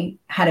Enagbare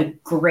had a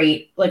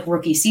great, like,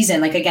 rookie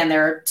season. Like, again,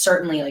 there are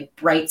certainly, like,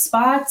 bright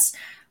spots,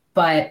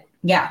 but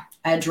yeah,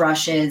 edge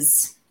rush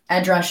is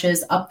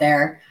up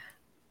there.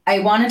 I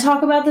want to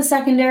talk about the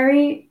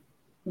secondary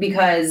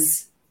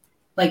because,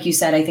 like you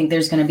said, I think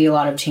there's going to be a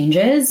lot of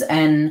changes,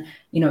 and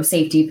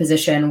safety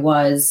position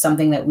was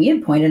something that we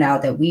had pointed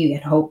out that we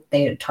had hoped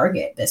they would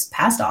target this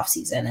past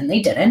offseason, and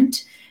they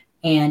didn't.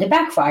 And it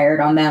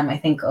backfired on them, I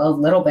think, a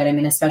little bit. I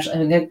mean,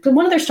 especially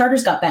one of their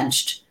starters got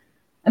benched.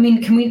 I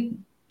mean, can we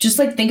just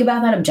think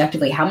about that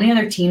objectively? How many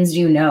other teams do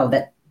you know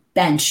that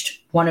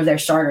benched one of their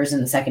starters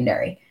in the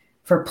secondary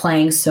for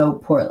playing so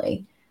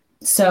poorly?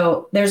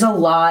 So there's a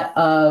lot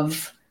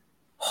of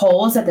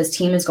holes that this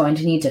team is going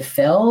to need to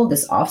fill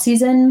this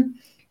offseason.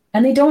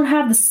 And they don't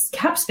have the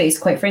cap space,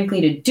 quite frankly,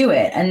 to do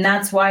it. And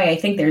that's why I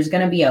think there's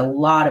going to be a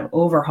lot of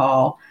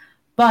overhaul.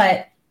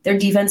 But their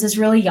defense is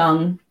really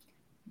young.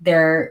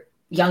 Their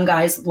young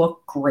guys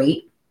look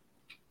great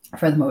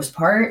for the most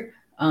part.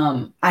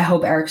 I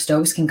hope Eric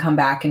Stokes can come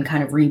back and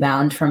kind of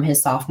rebound from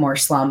his sophomore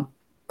slump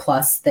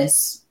plus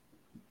this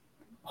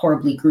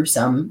horribly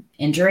gruesome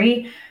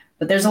injury.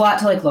 But there's a lot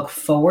to look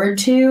forward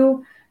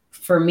to.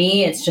 For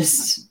me, it's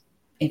just,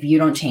 if you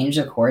don't change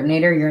the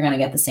coordinator, you're going to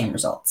get the same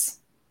results.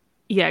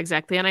 Yeah,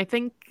 exactly. And I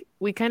think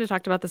we kind of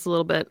talked about this a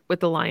little bit with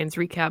the Lions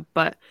recap,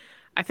 but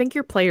I think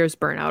your players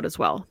burn out as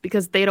well,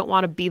 because they don't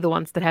want to be the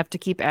ones that have to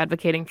keep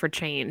advocating for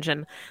change,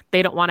 and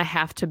they don't want to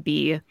have to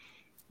be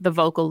the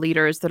vocal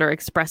leaders that are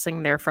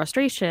expressing their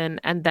frustration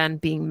and then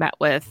being met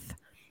with,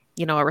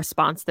 a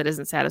response that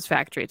isn't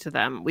satisfactory to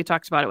them. We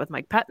talked about it with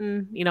Mike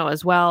Pettin,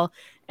 as well.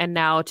 And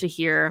now to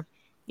hear,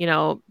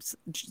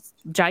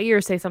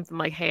 Jair say something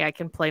like, hey, I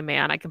can play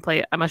man.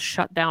 I'm a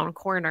shutdown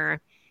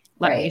corner.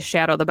 Let me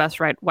shadow the best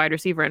wide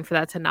receiver, and for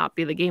that to not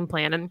be the game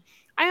plan. And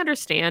I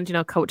understand,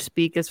 coach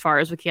speak as far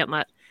as we can't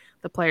let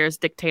the players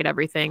dictate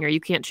everything, or you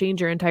can't change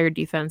your entire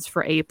defense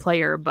for a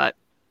player, but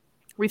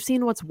we've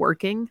seen what's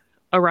working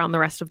around the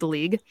rest of the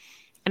league.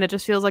 And it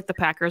just feels like the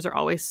Packers are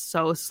always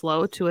so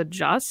slow to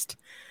adjust.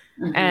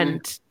 Mm-hmm.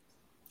 And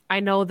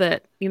I know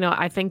that,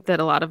 I think that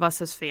a lot of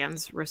us as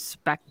fans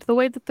respect the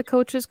way that the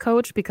coaches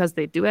coach, because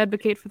they do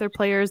advocate for their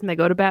players and they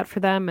go to bat for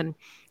them and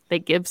they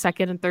give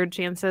second and third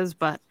chances.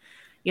 But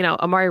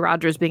Amari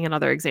Rodgers being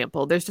another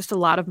example. There's just a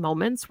lot of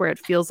moments where it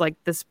feels like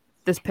this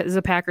is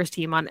a Packers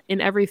team in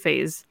every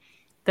phase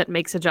that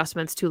makes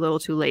adjustments too little,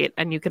 too late.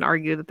 And you can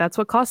argue that that's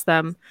what cost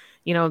them,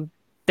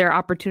 their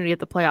opportunity at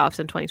the playoffs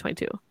in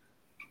 2022.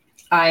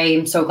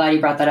 I'm so glad you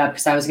brought that up,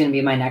 because that was going to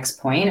be my next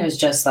point. It was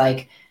just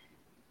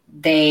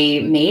they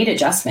made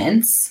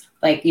adjustments.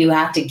 You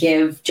have to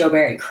give Joe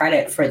Barry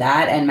credit for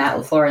that, and Matt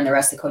LaFleur and the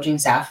rest of the coaching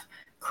staff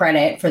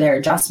credit for their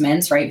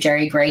adjustments, right?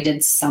 Jerry Gray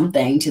did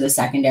something to the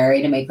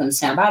secondary to make them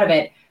snap out of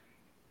it,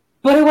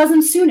 but it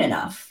wasn't soon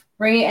enough,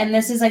 right? And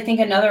this is, I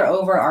think, another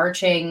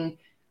overarching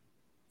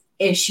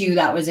issue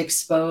that was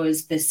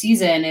exposed this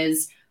season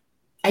is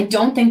I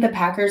don't think the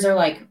Packers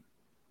are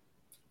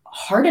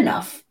hard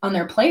enough on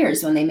their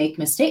players when they make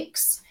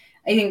mistakes.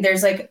 I think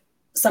there's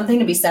something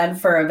to be said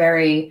for a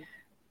very,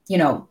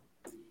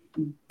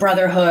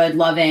 brotherhood,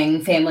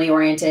 loving, family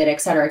oriented,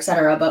 et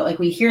cetera, but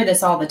we hear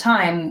this all the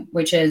time,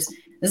 which is,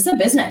 this is a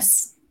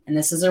business, and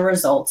this is a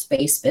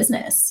results-based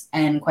business.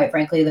 And quite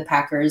frankly, the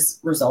Packers'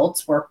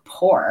 results were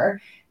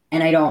poor.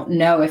 And I don't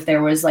know if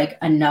there was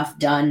enough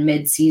done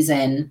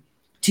mid-season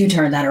to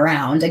turn that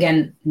around.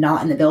 Again,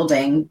 not in the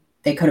building.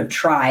 They could have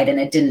tried,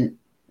 and it didn't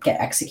get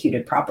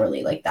executed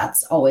properly.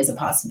 That's always a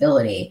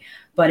possibility.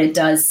 But it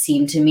does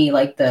seem to me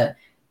like the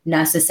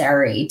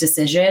necessary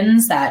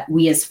decisions that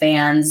we as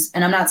fans,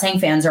 and I'm not saying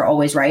fans are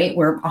always right.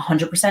 We're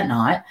 100%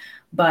 not,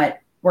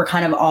 but we're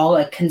kind of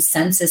all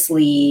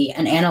consensusly,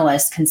 an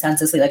analyst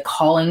consensusly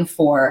calling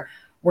for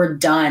were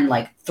done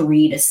like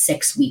 3 to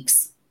 6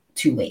 weeks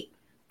too late.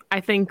 I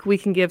think we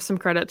can give some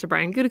credit to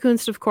Brian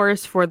Gutekunst, of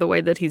course, for the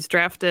way that he's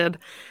drafted.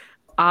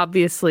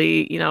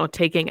 Obviously,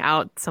 taking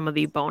out some of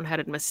the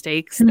boneheaded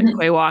mistakes that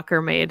Quay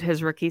Walker made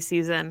his rookie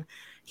season.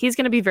 He's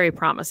going to be very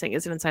promising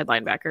as an inside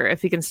linebacker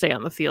if he can stay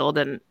on the field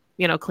and,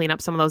 clean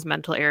up some of those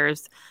mental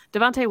errors.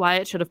 Devontae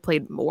Wyatt should have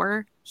played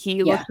more.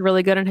 He looked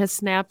really good in his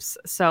snaps.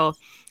 So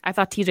I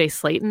thought TJ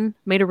Slayton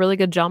made a really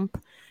good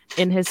jump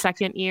in his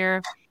second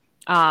year.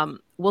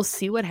 We'll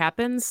see what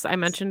happens. I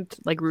mentioned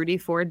like Rudy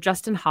Ford.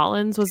 Justin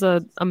Hollins was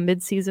a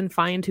mid-season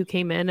find who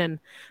came in and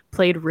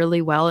played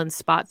really well in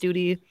spot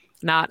duty.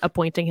 Not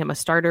appointing him a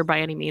starter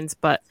by any means,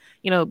 but,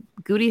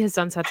 Goody has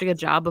done such a good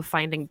job of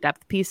finding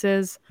depth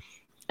pieces.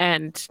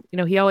 And,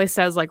 he always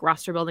says like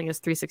roster building is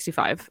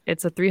 365.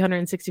 It's a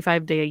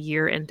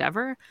 365-day-a-year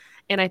endeavor.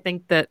 And I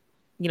think that,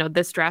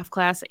 this draft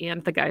class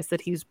and the guys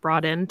that he's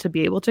brought in to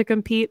be able to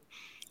compete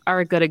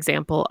are a good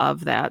example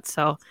of that.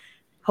 So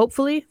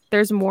hopefully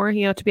there's more,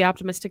 to be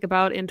optimistic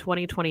about in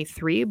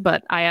 2023.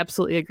 But I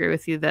absolutely agree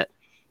with you that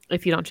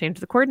if you don't change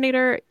the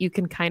coordinator, you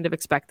can kind of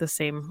expect the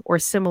same or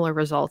similar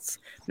results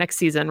next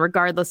season,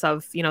 regardless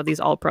of, these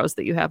all pros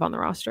that you have on the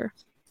roster.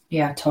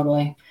 Yeah,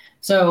 totally.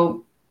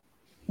 So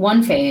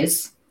one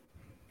phase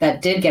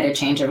that did get a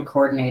change of a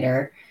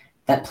coordinator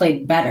that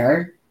played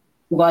better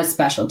was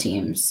special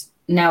teams.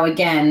 Now,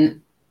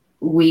 again,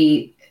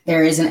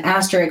 there is an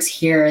asterisk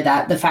here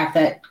that the fact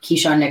that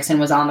Keyshawn Nixon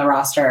was on the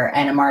roster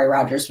and Amari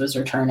Rodgers was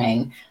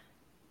returning,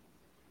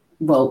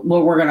 well,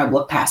 we're going to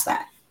look past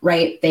that.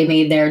 Right? They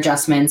made their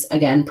adjustments,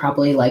 again,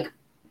 probably like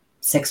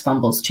 6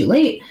 fumbles too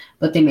late,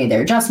 but they made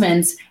their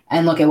adjustments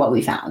and look at what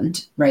we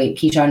found, right?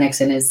 Keyshawn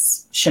Nixon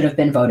should have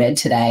been voted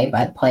today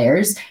by the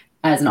players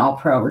as an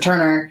all-pro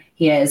returner.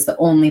 He is the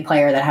only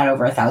player that had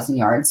over 1,000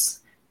 yards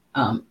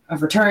of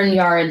return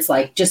yards,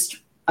 like just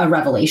a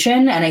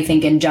revelation. And I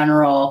think in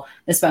general,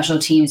 the special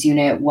teams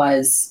unit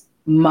was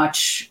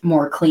much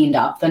more cleaned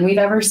up than we've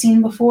ever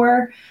seen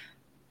before.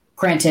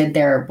 Granted,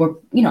 there were,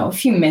 a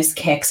few missed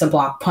kicks, a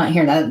block punt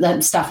here.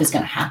 That stuff is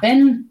going to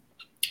happen,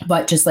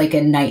 but just like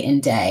a night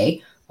and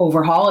day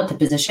overhaul at the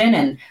position.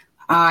 And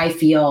I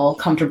feel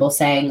comfortable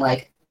saying,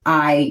 like,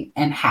 I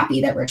am happy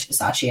that Rich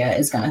Bisaccia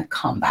is going to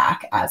come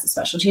back as a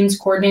special teams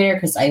coordinator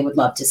because I would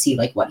love to see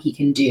like what he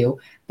can do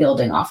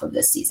building off of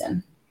this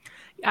season.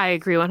 I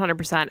agree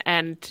 100%.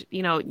 And,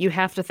 you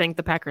have to think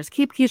the Packers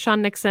keep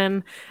Keyshawn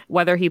Nixon,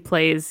 whether he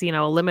plays, a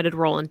limited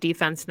role in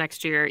defense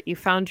next year. You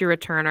found your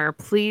returner.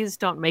 Please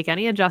don't make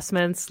any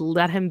adjustments.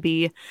 Let him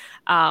be.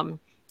 I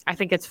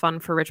think it's fun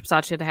for Rich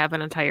Bisaccia to have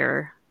an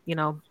entire,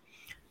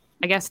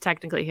 I guess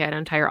technically he had an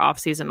entire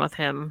offseason with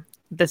him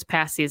this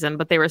past season,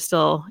 but they were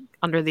still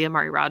under the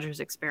Amari Rodgers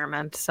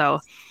experiment. So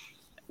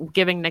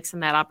giving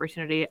Nixon that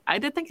opportunity. I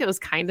did think it was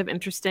kind of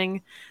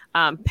interesting.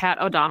 Pat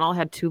O'Donnell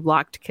had 2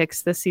 blocked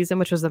kicks this season,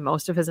 which was the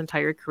most of his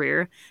entire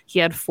career. He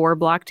had 4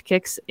 blocked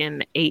kicks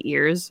in 8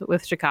 years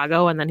with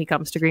Chicago, and then he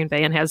comes to Green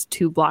Bay and has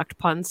 2 blocked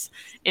punts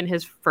in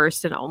his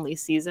first and only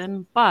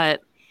season.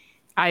 But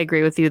I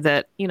agree with you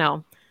that,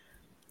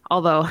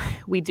 although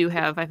we do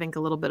have, I think,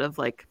 a little bit of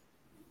like,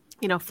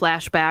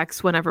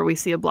 flashbacks whenever we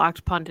see a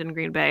blocked punt in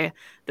Green Bay,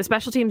 the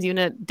special teams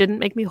unit didn't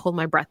make me hold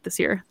my breath this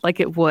year like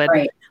it would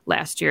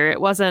last year.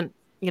 It wasn't,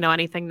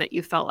 anything that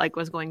you felt like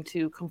was going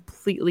to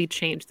completely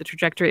change the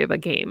trajectory of a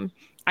game.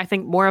 I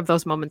think more of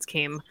those moments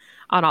came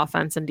on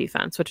offense and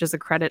defense, which is a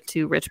credit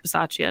to Rich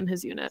Bisaccia and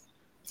his unit.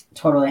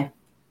 Totally.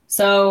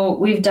 So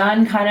we've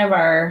done kind of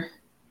our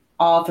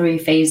all 3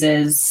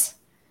 phases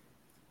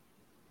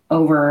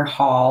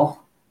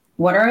overhaul.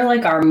 What are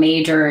like our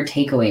major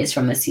takeaways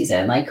from this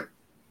season? Like,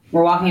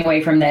 we're walking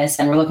away from this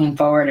and we're looking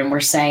forward and we're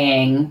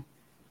saying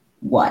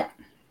what?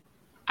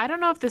 I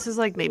don't know if this is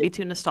like maybe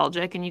too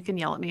nostalgic, and you can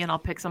yell at me and I'll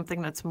pick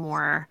something that's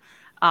more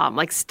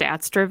like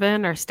stats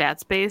driven or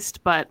stats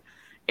based. But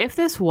if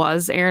this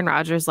was Aaron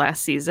Rodgers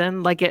last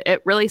season, like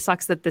it really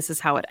sucks that this is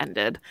how it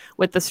ended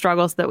with the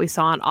struggles that we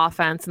saw on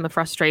offense and the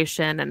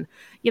frustration. And,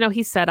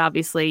 he said,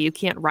 obviously you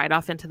can't ride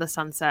off into the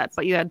sunset,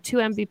 but you had 2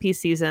 MVP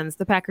seasons.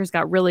 The Packers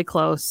got really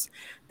close.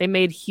 They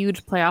made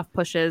huge playoff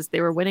pushes. They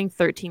were winning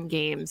 13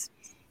 games.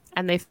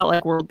 And they felt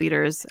like world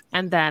beaters.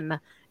 And then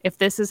if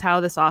this is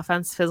how this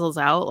offense fizzles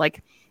out,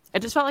 like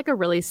it just felt like a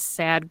really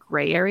sad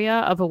gray area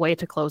of a way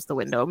to close the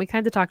window. And we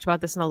kind of talked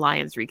about this in the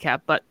Lions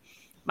recap, but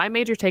my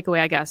major takeaway,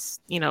 I guess,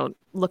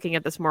 looking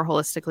at this more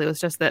holistically, was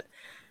just that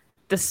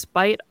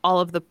despite all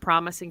of the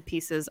promising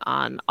pieces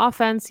on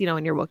offense,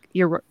 and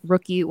your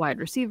rookie wide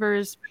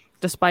receivers,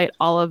 despite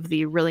all of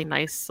the really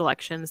nice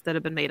selections that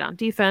have been made on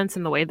defense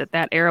and the way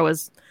that era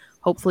was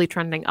hopefully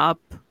trending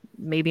up,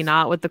 maybe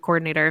not with the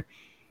coordinator,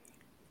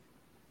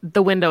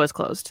 the window is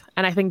closed.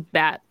 And I think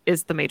that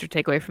is the major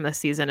takeaway from this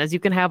season, is you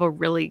can have a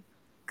really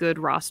good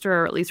roster,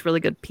 or at least really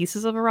good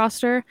pieces of a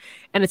roster,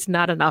 and it's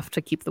not enough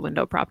to keep the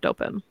window propped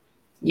open.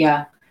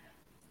 Yeah,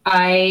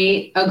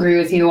 I agree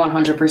with you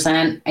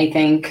 100%. I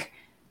think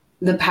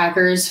the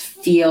Packers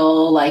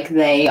feel like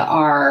they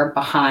are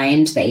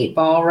behind the 8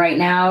 ball right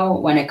now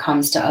when it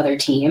comes to other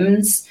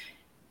teams.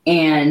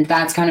 And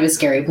that's kind of a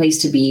scary place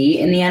to be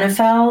in the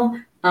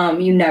NFL.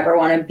 You never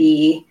want to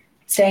be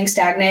staying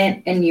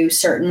stagnant, and you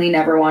certainly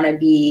never want to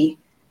be,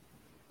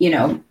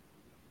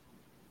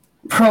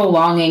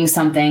 prolonging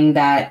something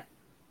that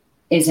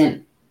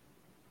isn't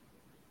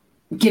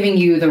giving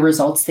you the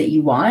results that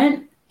you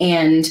want.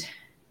 And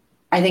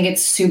I think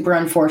it's super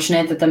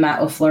unfortunate that the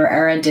Matt LaFleur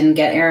era didn't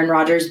get Aaron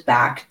Rodgers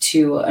back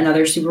to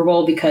another Super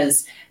Bowl,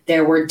 because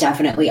there were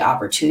definitely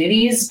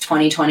opportunities.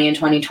 2020 and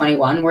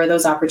 2021 were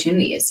those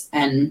opportunities,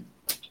 and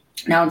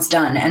now it's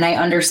done. And I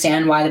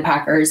understand why the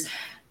Packers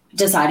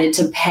decided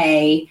to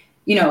pay,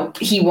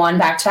 he won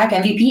back-to-back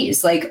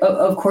MVPs. Like,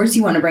 of course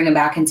you want to bring him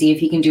back and see if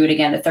he can do it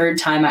again a third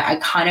time. I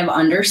kind of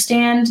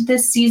understand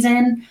this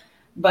season,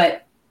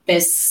 but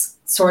this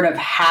sort of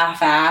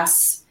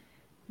half-ass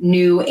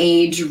new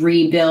age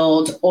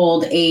rebuild,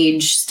 old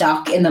age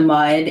stuck in the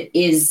mud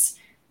is,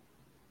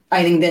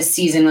 I think this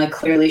season like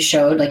clearly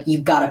showed like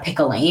you've got to pick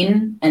a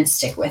lane and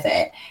stick with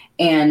it.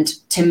 And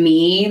to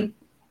me,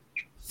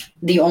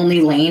 the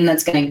only lane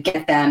that's going to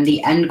get them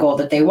the end goal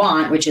that they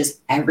want, which is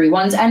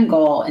everyone's end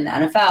goal in the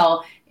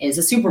NFL, is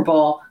a Super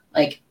Bowl.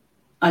 Like,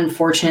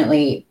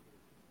 unfortunately,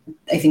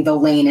 I think the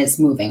lane is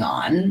moving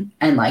on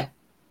and like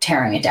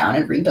tearing it down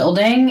and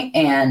rebuilding.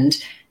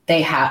 And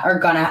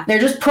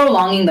they're just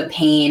prolonging the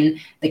pain,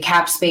 the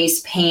cap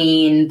space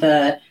pain,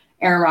 the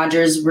Aaron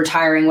Rodgers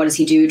retiring, what does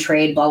he do?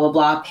 Trade, blah, blah,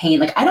 blah, pain.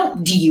 Like,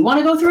 do you want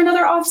to go through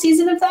another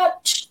offseason of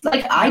that?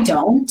 Like, I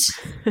don't.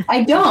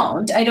 I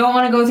don't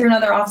want to go through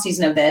another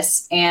offseason of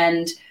this.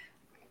 And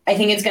I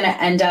think it's going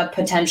to end up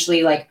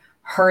potentially like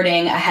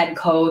hurting a head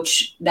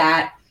coach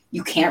that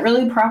you can't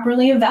really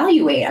properly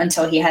evaluate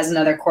until he has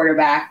another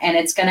quarterback. And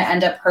it's going to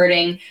end up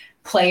hurting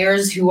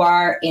players who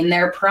are in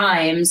their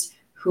primes,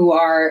 who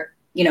are,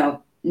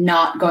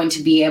 not going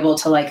to be able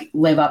to like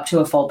live up to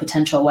a full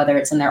potential, whether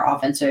it's in their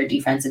offense or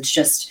defense. It's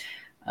just,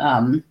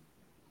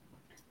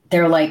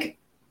 they're like,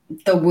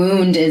 the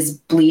wound is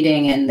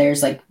bleeding and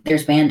there's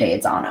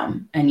Band-Aids on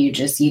them, and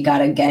you got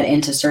to get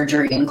into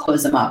surgery and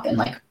close them up and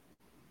like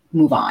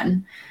move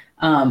on.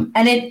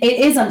 And it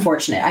is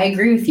unfortunate. I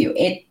agree with you.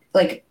 It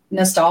like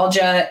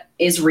nostalgia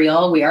is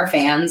real. We are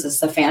fans. It's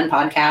the fan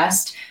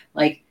podcast.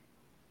 Like,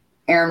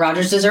 Aaron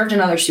Rodgers deserved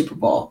another Super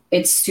Bowl.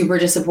 It's super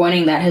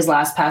disappointing that his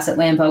last pass at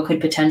Lambeau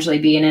could potentially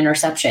be an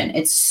interception.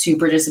 It's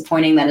super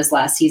disappointing that his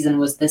last season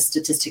was this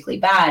statistically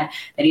bad,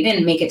 that he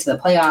didn't make it to the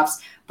playoffs.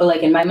 But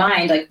like in my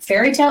mind, like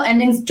fairy tale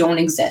endings don't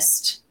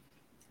exist.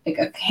 Like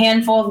a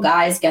handful of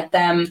guys get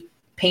them.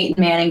 Peyton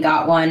Manning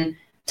got one.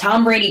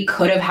 Tom Brady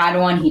could have had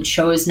one. He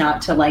chose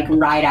not to like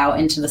ride out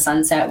into the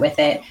sunset with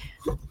it.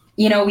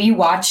 We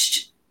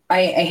watched,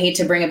 I hate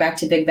to bring it back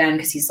to Big Ben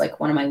because he's like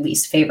one of my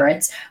least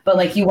favorites, but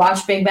like you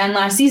watched Big Ben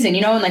last season,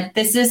 and like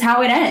this is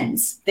how it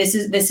ends. This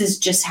is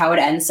just how it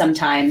ends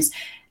sometimes.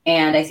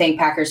 And I think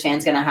Packers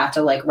fans going to have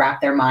to like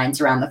wrap their minds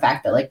around the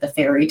fact that like the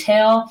fairy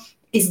tale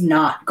is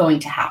not going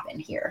to happen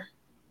here.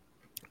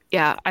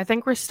 Yeah, I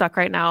think we're stuck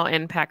right now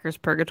in Packers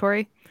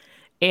purgatory.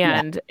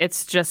 And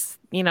it's just,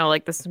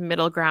 like this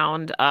middle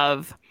ground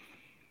of,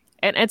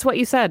 and it's what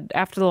you said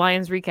after the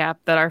Lions recap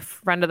that our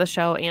friend of the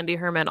show, Andy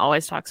Herman,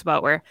 always talks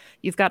about, where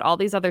you've got all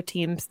these other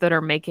teams that are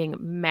making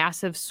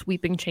massive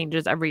sweeping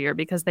changes every year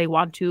because they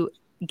want to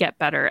get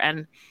better.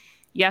 And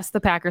yes,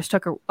 the Packers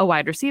took a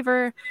wide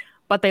receiver,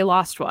 but they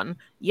lost one.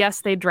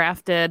 Yes, they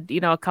drafted,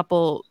 a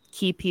couple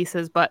key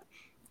pieces, but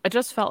it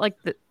just felt like,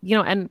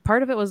 and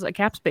part of it was a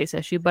cap space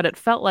issue, but it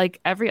felt like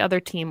every other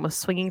team was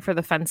swinging for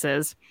the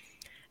fences.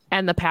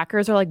 And the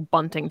Packers are like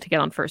bunting to get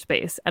on first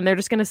base. And they're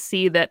just going to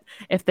see that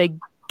if they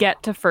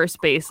get to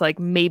first base, like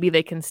maybe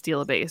they can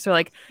steal a base or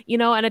like,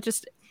 and it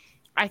just,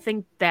 I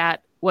think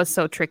that was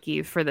so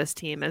tricky for this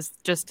team is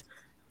just,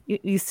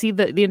 you see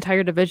the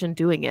entire division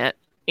doing it.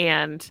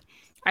 And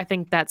I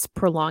think that's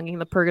prolonging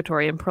the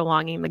purgatory and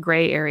prolonging the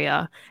gray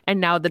area.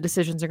 And now the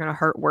decisions are going to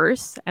hurt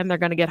worse and they're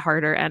going to get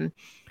harder. And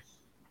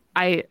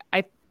I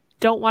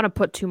don't want to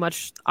put too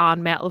much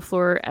on Matt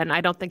LaFleur. And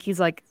I don't think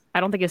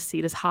his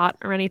seat is hot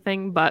or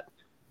anything, but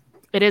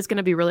it is going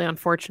to be really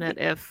unfortunate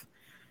if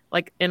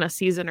like in a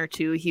season or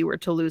two, he were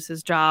to lose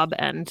his job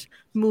and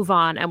move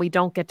on and we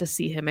don't get to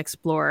see him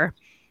explore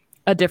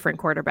a different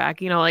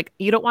quarterback. You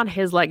don't want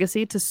his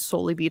legacy to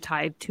solely be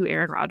tied to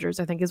Aaron Rodgers,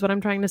 I think is what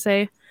I'm trying to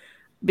say,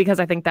 because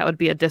I think that would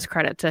be a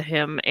discredit to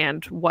him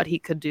and what he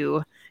could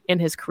do in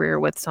his career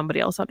with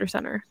somebody else under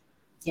center.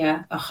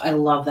 Yeah. I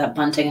love that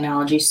bunting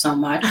analogy so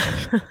much.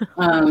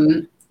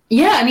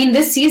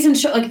 This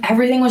season like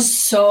everything was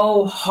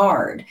so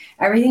hard.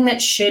 Everything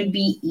that should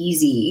be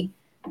easy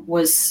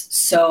was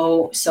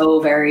so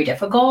very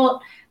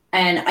difficult.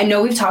 And I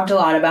know we've talked a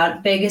lot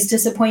about biggest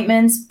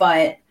disappointments,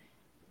 but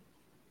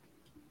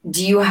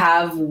do you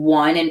have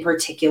one in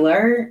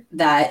particular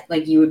that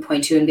like you would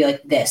point to and be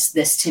like,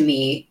 this to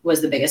me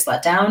was the biggest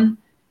letdown?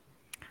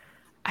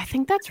 I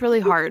think that's really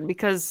hard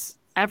because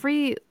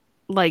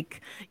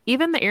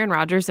even the Aaron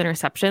Rodgers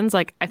interceptions,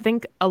 like I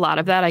think a lot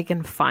of that I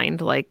can find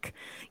like,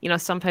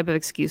 some type of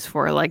excuse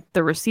for, like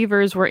the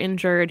receivers were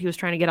injured. He was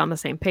trying to get on the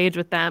same page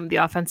with them. The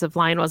offensive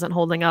line wasn't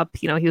holding up.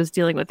 He was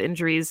dealing with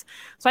injuries.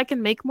 So I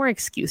can make more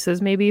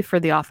excuses maybe for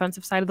the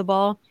offensive side of the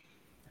ball.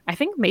 I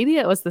think maybe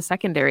it was the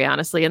secondary,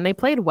 honestly, and they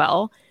played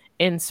well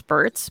in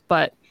spurts,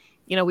 but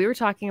we were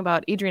talking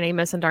about Adrian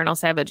Amos and Darnell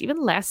Savage.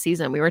 Even last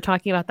season, we were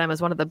talking about them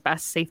as one of the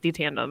best safety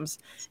tandems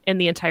in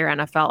the entire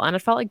NFL. And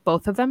it felt like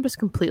both of them just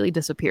completely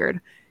disappeared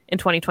in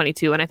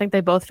 2022. And I think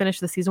they both finished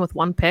the season with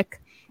one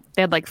pick.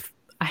 They had like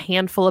a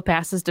handful of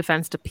passes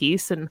defensed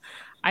apiece. And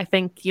I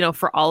think,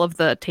 for all of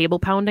the table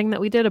pounding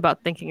that we did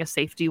about thinking a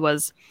safety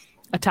was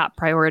a top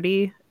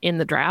priority in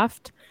the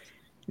draft,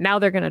 now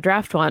they're going to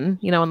draft one,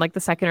 in like the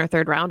second or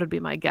third round would be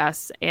my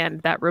guess.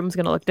 And that room's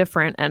going to look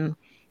different. And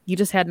you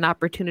just had an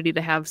opportunity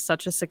to have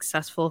such a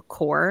successful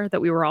core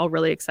that we were all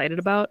really excited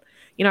about.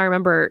 I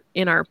remember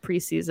in our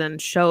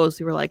preseason shows,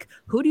 we were like,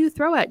 who do you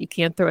throw at? You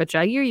can't throw at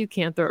Jair. You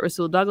can't throw at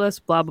Rasul Douglas,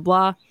 blah, blah,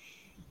 blah.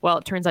 Well,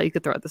 it turns out you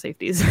could throw at the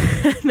safeties.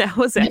 That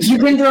was it. You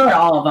can throw at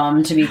all of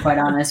them, to be quite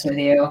honest with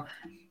you.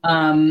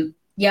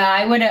 Yeah,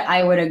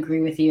 I would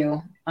agree with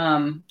you.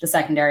 The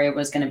secondary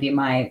was going to be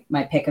my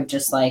pick of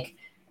just like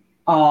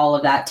all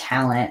of that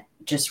talent,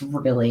 just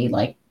really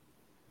like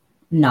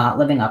not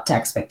living up to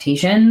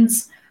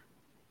expectations.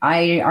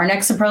 Our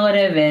next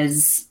superlative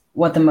is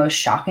what the most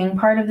shocking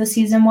part of the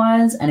season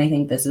was. And I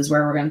think this is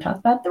where we're going to talk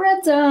about the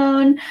red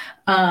zone,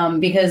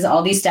 because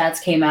all these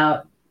stats came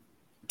out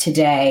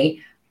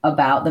today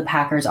about the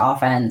Packers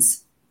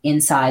offense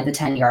inside the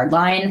 10-yard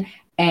line.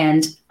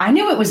 And I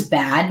knew it was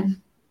bad.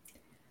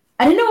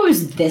 I didn't know it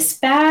was this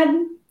bad.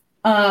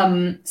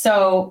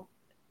 So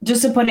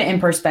just to put it in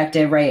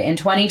perspective, right, in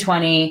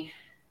 2020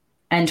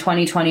 and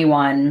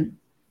 2021,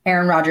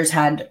 Aaron Rodgers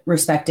had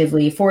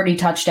respectively 40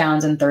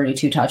 touchdowns and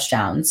 32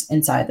 touchdowns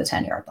inside the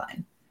 10-yard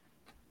line.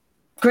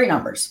 Great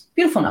numbers,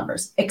 beautiful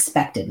numbers,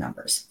 expected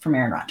numbers from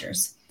Aaron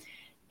Rodgers.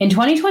 In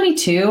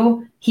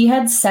 2022, he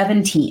had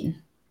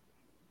 17.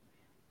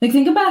 Like,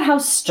 think about how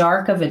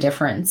stark of a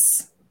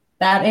difference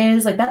that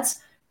is. Like, that's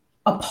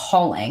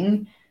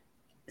appalling.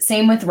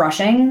 Same with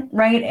rushing,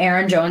 right?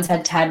 Aaron Jones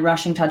had 10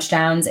 rushing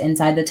touchdowns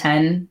inside the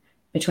 10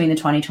 between the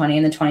 2020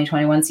 and the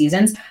 2021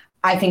 seasons.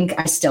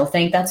 I still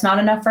think that's not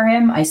enough for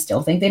him. I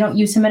still think they don't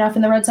use him enough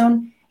in the red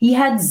zone. He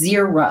had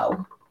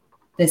 0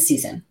 this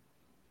season.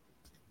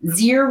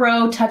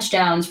 0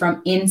 touchdowns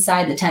from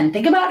inside the 10.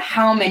 Think about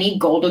how many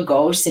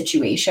goal-to-go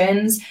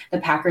situations the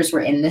Packers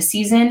were in this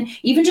season.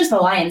 Even just the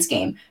Lions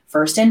game.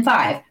 1st and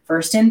 5,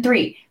 1st and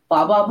 3,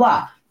 blah, blah,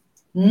 blah.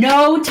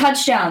 No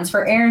touchdowns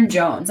for Aaron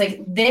Jones.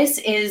 Like, this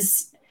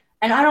is,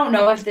 and I don't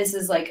know if this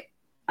is like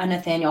a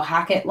Nathaniel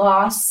Hackett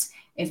loss,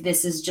 if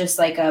this is just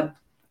like a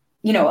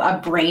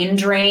brain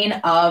drain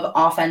of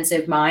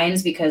offensive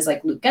minds because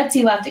like Luke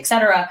Getsy left,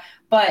 etc.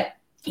 But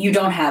you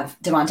don't have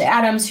Devontae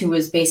Adams, who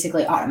was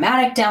basically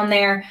automatic down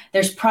there.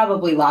 There's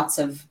probably lots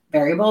of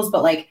variables,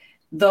 but like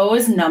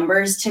those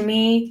numbers to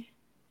me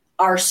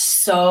are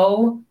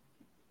so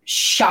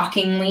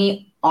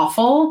shockingly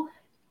awful,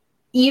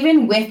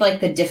 even with like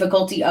the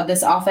difficulty of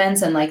this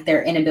offense and like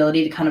their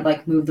inability to kind of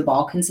like move the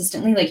ball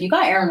consistently. Like, you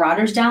got Aaron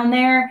Rodgers down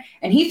there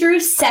and he threw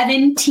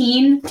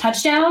 17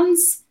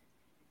 touchdowns.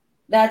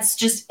 That's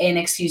just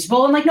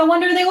inexcusable. And like, no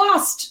wonder they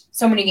lost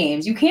so many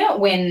games. You can't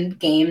win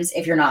games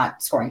if you're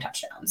not scoring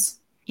touchdowns.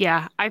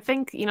 Yeah, I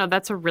think,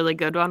 that's a really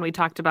good one. We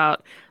talked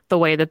about the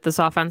way that this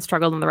offense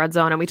struggled in the red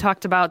zone. And we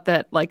talked about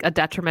that, like, a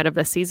detriment of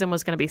this season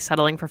was going to be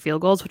settling for field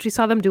goals, which we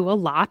saw them do a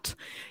lot.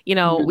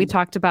 We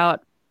talked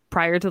about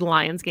prior to the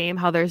Lions game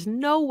how there's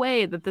no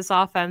way that this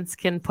offense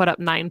can put up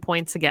 9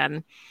 points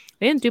again.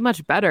 They didn't do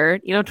much better.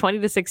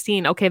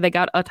 20-16. Okay, they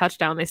got a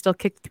touchdown. They still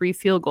kicked 3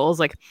 field goals.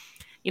 Like,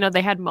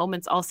 they had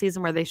moments all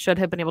season where they should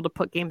have been able to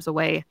put games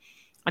away,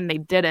 and they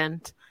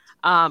didn't.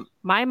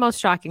 My most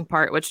shocking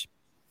part, which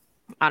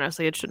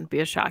honestly, it shouldn't be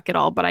a shock at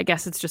all, but I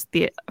guess it's just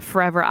the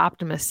forever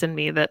optimist in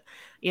me that,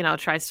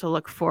 tries to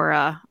look for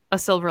a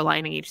silver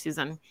lining each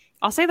season.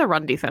 I'll say the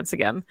run defense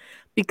again,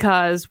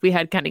 because we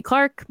had Kenny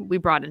Clark, we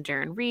brought in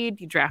Jarran Reed,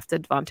 you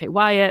drafted Devontae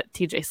Wyatt,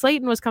 TJ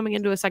Slayton was coming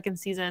into a second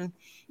season.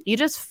 You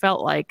just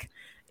felt like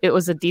it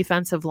was a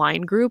defensive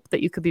line group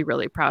that you could be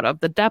really proud of.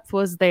 The depth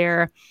was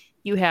there.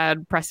 You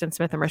had Preston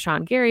Smith and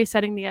Rashawn Gary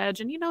setting the edge.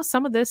 And,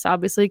 some of this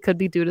obviously could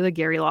be due to the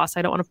Gary loss.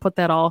 I don't want to put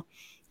that all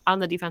on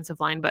the defensive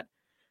line, but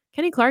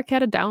Kenny Clark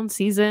had a down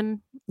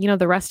season.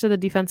 The rest of the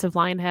defensive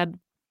line had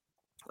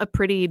a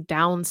pretty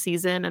down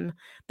season, and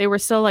they were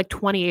still like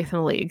 28th in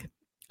the league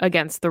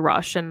against the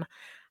rush. And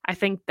I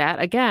think that,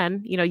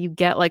 again, you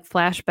get like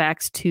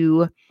flashbacks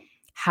to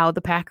how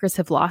the Packers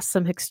have lost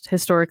some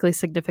historically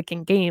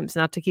significant games,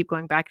 not to keep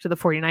going back to the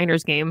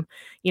 49ers game,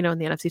 in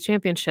the NFC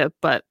Championship,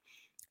 but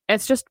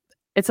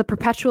it's a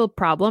perpetual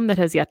problem that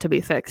has yet to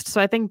be fixed.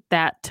 So I think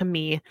that, to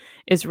me,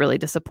 is really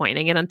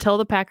disappointing. And until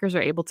the Packers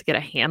are able to get a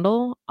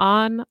handle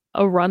on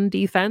a run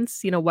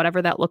defense,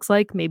 whatever that looks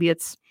like, maybe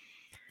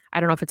I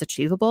don't know if it's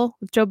achievable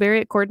with Joe Barry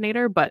at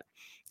coordinator, but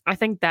I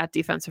think that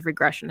defensive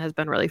regression has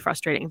been really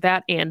frustrating.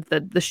 That and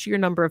the sheer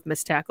number of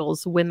missed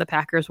tackles when the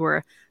Packers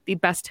were the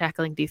best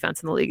tackling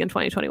defense in the league in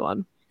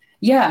 2021.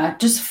 Yeah,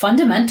 just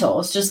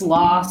fundamentals, just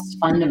lost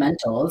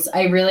fundamentals.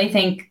 I really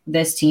think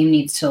this team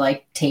needs to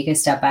like take a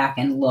step back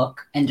and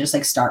look and just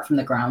like start from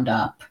the ground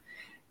up.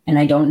 And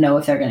I don't know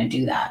if they're going to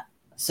do that.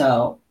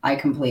 So I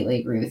completely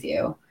agree with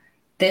you.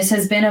 This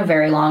has been a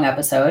very long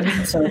episode.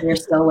 So if you're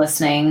still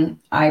listening,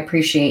 I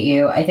appreciate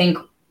you. I think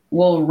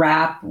we'll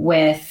wrap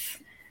with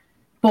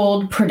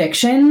bold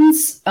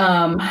predictions.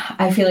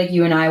 I feel like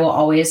you and I will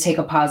always take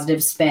a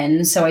positive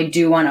spin. So I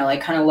do want to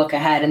like kind of look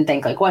ahead and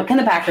think like, what can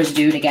the Packers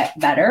do to get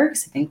better?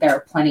 Because I think there are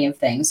plenty of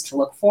things to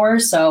look for.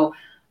 So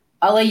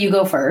I'll let you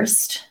go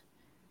first.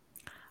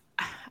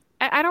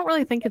 I don't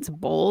really think it's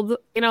bold.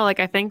 You know, like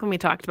I think when we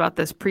talked about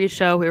this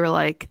pre-show, we were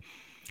like,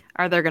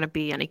 are there going to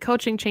be any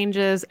coaching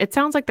changes? It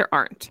sounds like there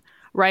aren't,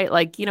 right?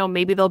 Like, you know,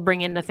 maybe they'll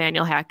bring in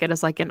Nathaniel Hackett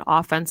as like an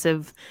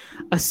offensive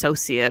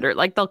associate, or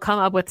like they'll come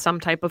up with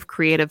some type of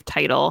creative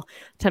title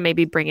to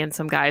maybe bring in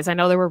some guys. I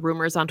know there were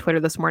rumors on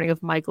Twitter this morning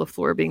of Mike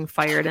LaFleur being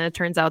fired, and it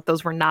turns out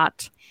those were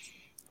not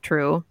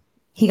true.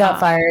 He got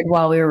fired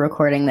while we were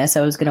recording this.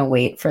 I was going to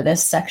wait for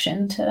this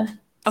section to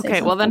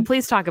Okay, well then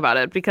please talk about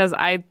it, because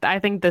I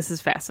think this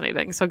is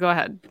fascinating. So go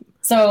ahead.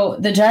 So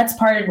the Jets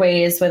parted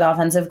ways with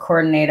offensive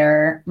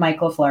coordinator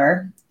Mike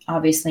LaFleur,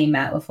 obviously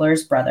Matt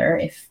LaFleur's brother.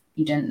 If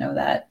you didn't know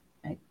that,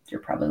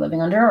 you're probably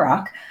living under a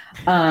rock.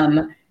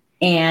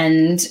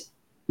 And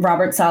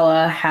Robert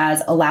Saleh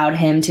has allowed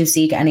him to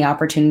seek any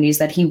opportunities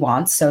that he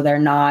wants. So they're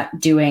not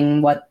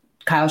doing what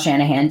Kyle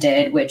Shanahan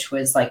did, which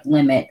was like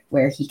limit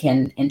where he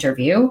can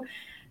interview.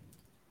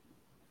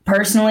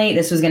 Personally,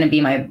 this was going to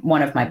be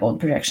one of my bold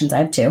predictions. I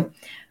have two.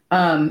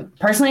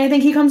 Personally, I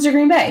think he comes to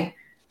Green Bay,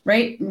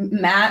 right?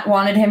 Matt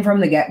wanted him from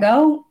the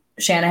get-go.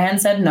 Shanahan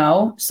said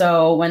no.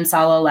 So when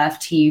Saleh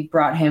left, he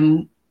brought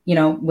him,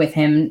 with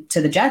him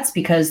to the Jets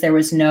because there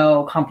was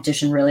no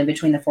competition really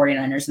between the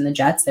 49ers and the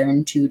Jets. They're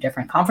in two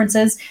different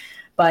conferences.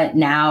 But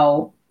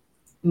now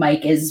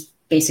Mike is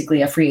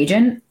basically a free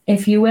agent,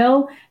 if you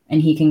will,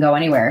 and he can go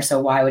anywhere. So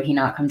why would he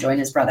not come join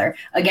his brother?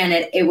 Again,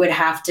 it would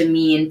have to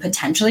mean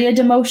potentially a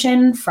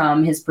demotion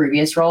from his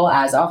previous role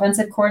as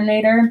offensive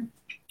coordinator,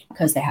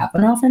 because they have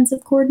an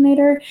offensive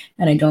coordinator,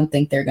 and I don't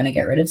think they're going to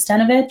get rid of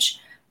Stenavich,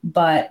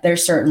 but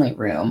there's certainly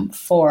room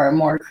for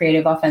more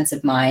creative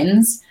offensive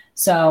minds.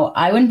 So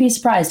I wouldn't be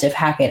surprised if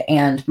Hackett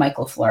and Mike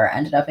LaFleur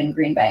ended up in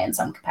Green Bay in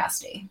some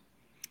capacity.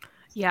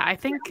 Yeah, I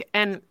think,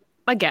 and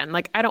again,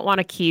 like I don't want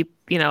to keep,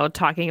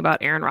 talking about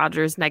Aaron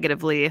Rodgers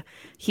negatively.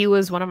 He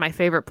was one of my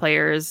favorite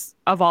players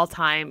of all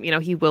time.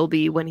 He will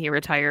be when he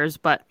retires,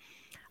 but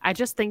I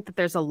just think that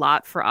there's a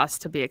lot for us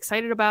to be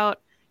excited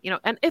about,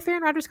 and if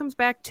Aaron Rodgers comes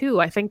back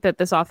too, I think that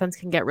this offense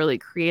can get really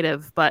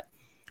creative. But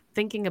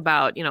thinking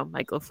about,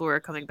 Mike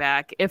LaFleur coming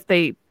back, if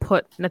they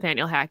put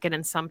Nathaniel Hackett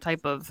in some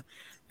type of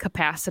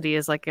capacity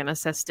as like an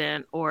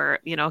assistant or,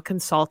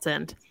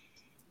 consultant,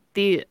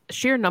 the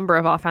sheer number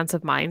of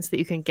offensive minds that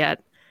you can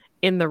get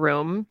in the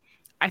room,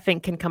 I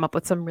think can come up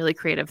with some really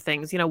creative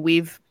things.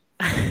 We've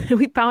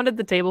we pounded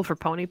the table for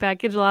pony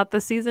package a lot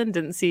this season.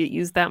 Didn't see it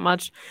used that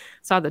much.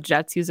 Saw the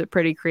Jets use it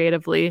pretty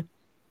creatively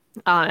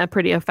and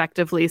pretty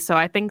effectively. So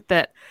I think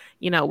that,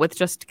 with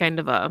just kind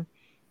of an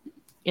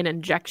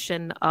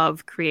injection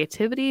of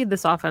creativity,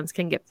 this offense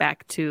can get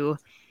back to,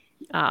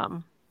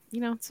 some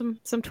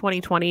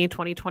 2020,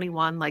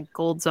 2021, like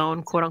gold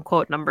zone, quote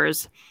unquote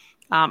numbers.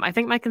 I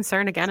think my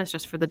concern again is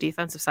just for the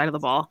defensive side of the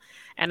ball,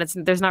 and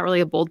there's not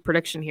really a bold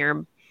prediction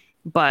here,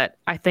 but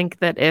I think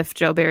that if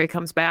Joe Barry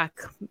comes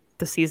back,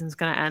 the season's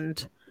going to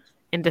end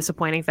in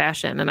disappointing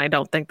fashion, and I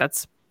don't think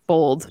that's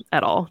bold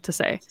at all to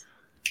say.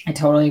 I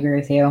totally agree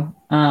with you.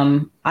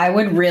 I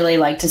would really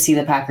like to see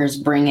the Packers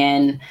bring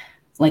in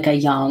like a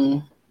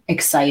young,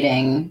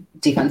 exciting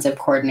defensive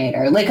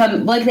coordinator,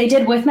 like they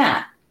did with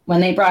Matt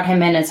when they brought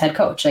him in as head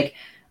coach. Like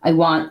I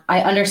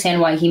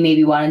understand why he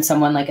maybe wanted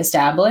someone like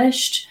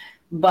established,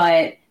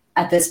 but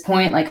at this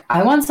point, like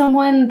I want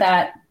someone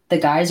that the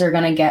guys are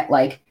going to get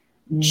like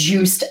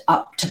juiced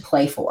up to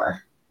play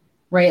for,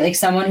 right? Like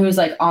someone who's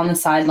like on the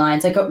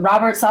sidelines, like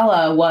Robert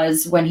Saleh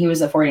was when he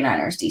was a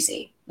 49ers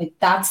DC. Like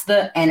that's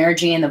the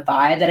energy and the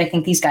vibe that I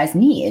think these guys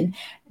need.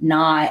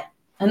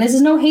 And this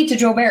is no hate to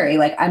Joe Barry.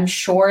 Like I'm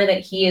sure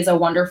that he is a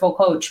wonderful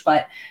coach,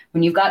 but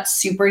when you've got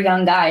super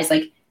young guys,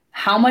 like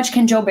how much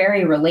can Joe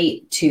Barry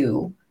relate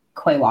to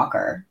Quay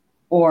Walker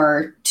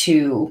or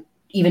to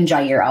even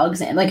Jair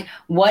Alexander? Like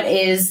what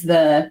is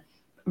the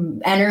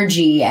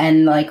energy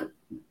and like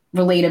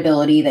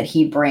relatability that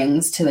he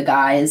brings to the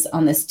guys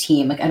on this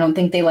team? Like I don't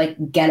think they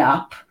like get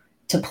up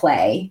to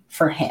play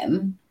for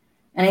him.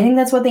 And I think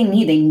that's what they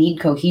need. They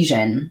need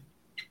cohesion.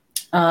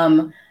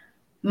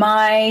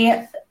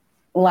 My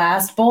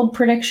last bold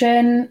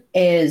prediction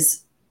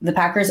is the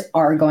Packers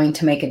are going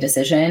to make a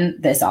decision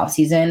this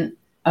offseason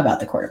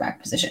about the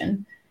quarterback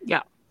position.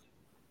 Yeah.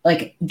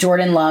 Like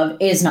Jordan Love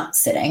is not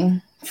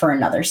sitting for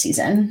another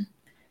season.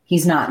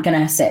 He's not going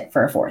to sit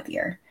for a fourth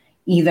year.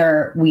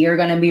 Either we are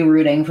going to be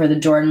rooting for the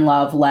Jordan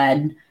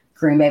Love-led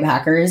Green Bay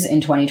Packers in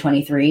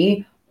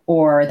 2023,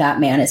 or that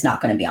man is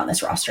not going to be on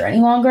this roster any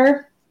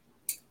longer.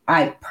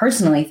 I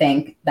personally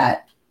think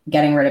that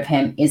getting rid of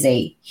him is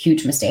a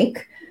huge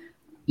mistake.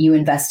 You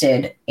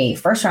invested a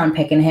first-round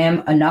pick in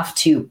him, enough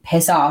to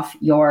piss off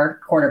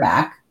your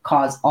quarterback,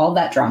 cause all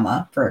that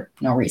drama for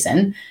no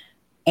reason.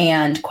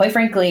 And quite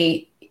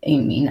frankly,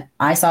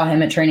 I saw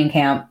him at training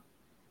camp.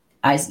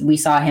 we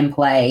saw him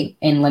play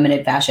in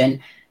limited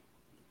fashion.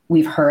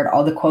 We've heard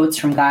all the quotes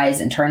from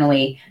guys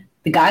internally.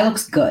 The guy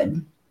looks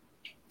good.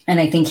 And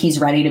I think he's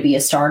ready to be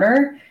a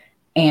starter.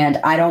 And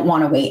I don't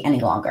want to wait any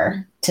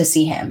longer to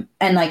see him.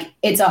 And like,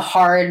 it's a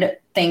hard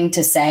thing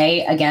to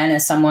say, again,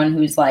 as someone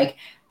who's like,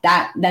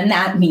 then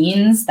that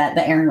means that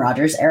the Aaron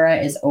Rodgers era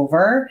is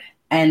over.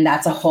 And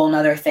that's a whole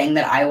nother thing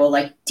that I will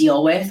like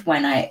deal with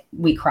when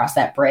we cross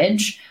that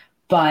bridge.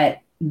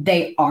 But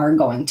they are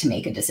going to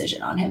make a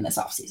decision on him this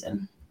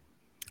offseason.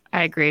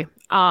 I agree.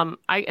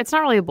 It's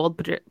not really a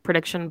bold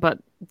prediction, but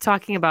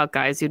talking about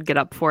guys you'd get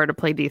up for to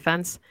play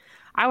defense,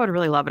 I would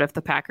really love it if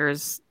the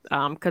Packers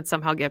could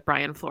somehow get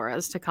Brian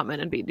Flores to come in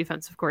and be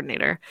defensive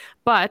coordinator.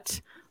 But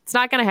it's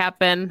not going to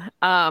happen.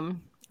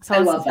 So I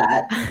love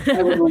that.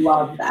 I would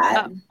love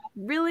that.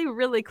 Really,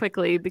 really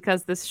quickly,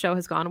 because this show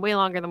has gone way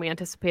longer than we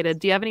anticipated.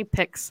 Do you have any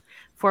picks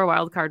for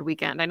Wild Card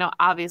Weekend? I know,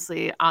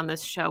 obviously, on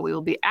this show, we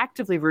will be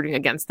actively rooting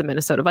against the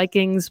Minnesota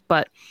Vikings,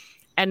 but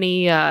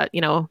any,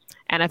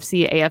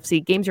 NFC,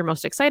 AFC games you're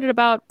most excited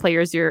about,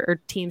 players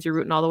or teams you're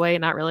rooting all the way?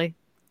 Not really.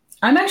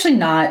 I'm actually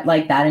not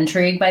like that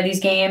intrigued by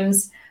these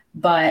games,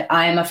 but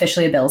I'm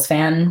officially a Bills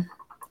fan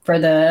for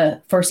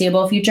the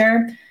foreseeable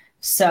future.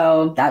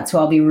 So that's who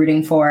I'll be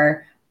rooting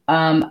for.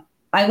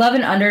 I love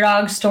an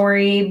underdog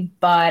story,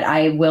 but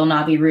I will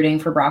not be rooting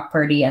for Brock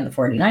Purdy and the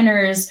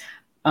 49ers.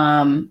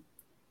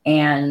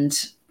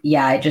 And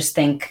yeah, I just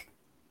think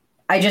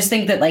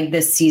that like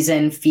this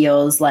season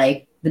feels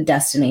like the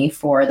destiny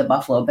for the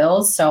Buffalo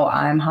Bills. So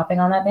I'm hopping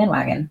on that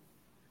bandwagon.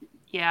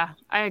 Yeah,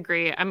 I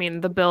agree. I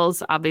mean, the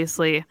Bills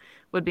obviously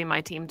would be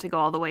my team to go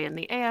all the way in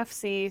the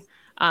AFC.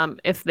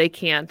 If they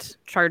can't,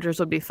 Chargers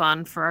would be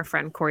fun for our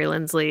friend Corey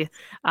Lindsley.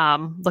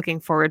 Looking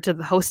forward to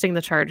hosting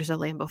the Chargers at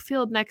Lambeau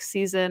Field next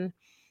season.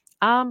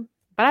 But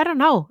I don't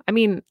know. I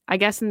mean, I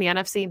guess in the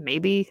NFC,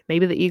 maybe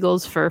the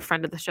Eagles for a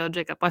friend of the show,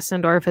 Jacob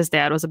Westendorf. His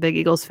dad was a big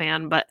Eagles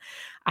fan, but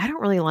I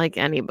don't really like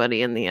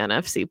anybody in the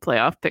NFC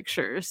playoff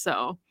picture.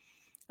 So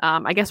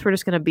I guess we're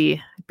just going to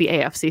be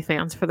AFC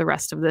fans for the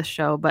rest of this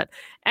show. But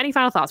any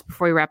final thoughts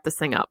before we wrap this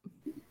thing up?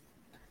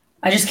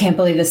 I just can't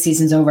believe this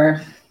season's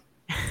over.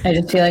 I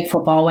just feel like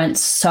football went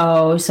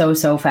so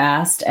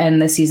fast, and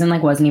the season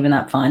like wasn't even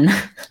that fun.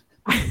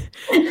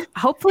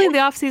 Hopefully the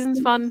off season's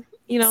fun,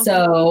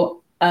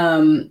 So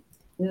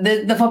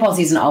the football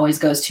season always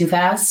goes too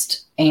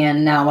fast,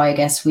 and now I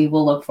guess we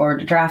will look forward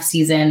to draft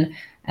season,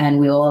 and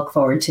we will look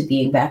forward to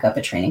being back up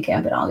at training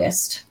camp in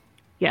August.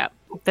 Yeah,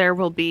 there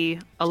will be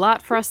a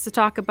lot for us to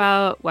talk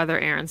about, whether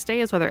Aaron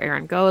stays, whether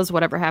Aaron goes,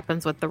 whatever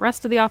happens with the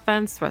rest of the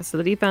offense, the rest of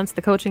the defense,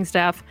 the coaching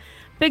staff.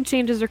 Big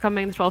changes are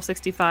coming to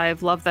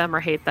 1265. Love them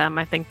or hate them.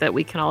 I think that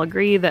we can all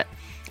agree that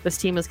this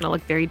team is going to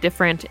look very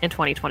different in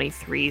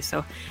 2023.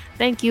 So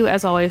thank you,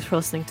 as always, for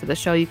listening to the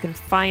show. You can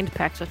find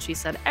Pax What She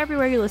Said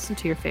everywhere you listen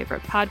to your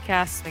favorite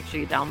podcasts. Make sure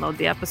you download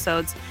the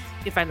episodes.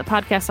 You can find the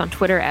podcast on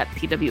Twitter at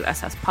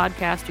PWSS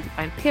Podcast. You can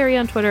find Perry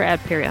on Twitter at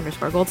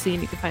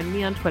Perry_Goldstein. You can find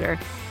me on Twitter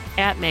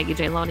at Maggie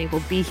J. Loney.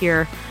 We'll be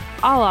here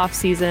all off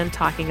season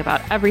talking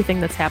about everything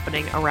that's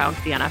happening around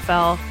the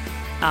NFL.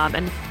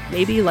 And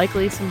maybe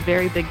likely some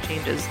very big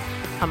changes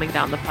coming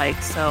down the pike.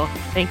 So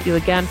thank you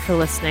again for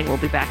listening. We'll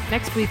be back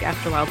next week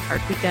after Wild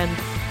Card Weekend.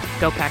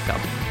 Go Pack Go.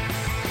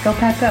 Go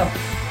Pack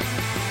Go.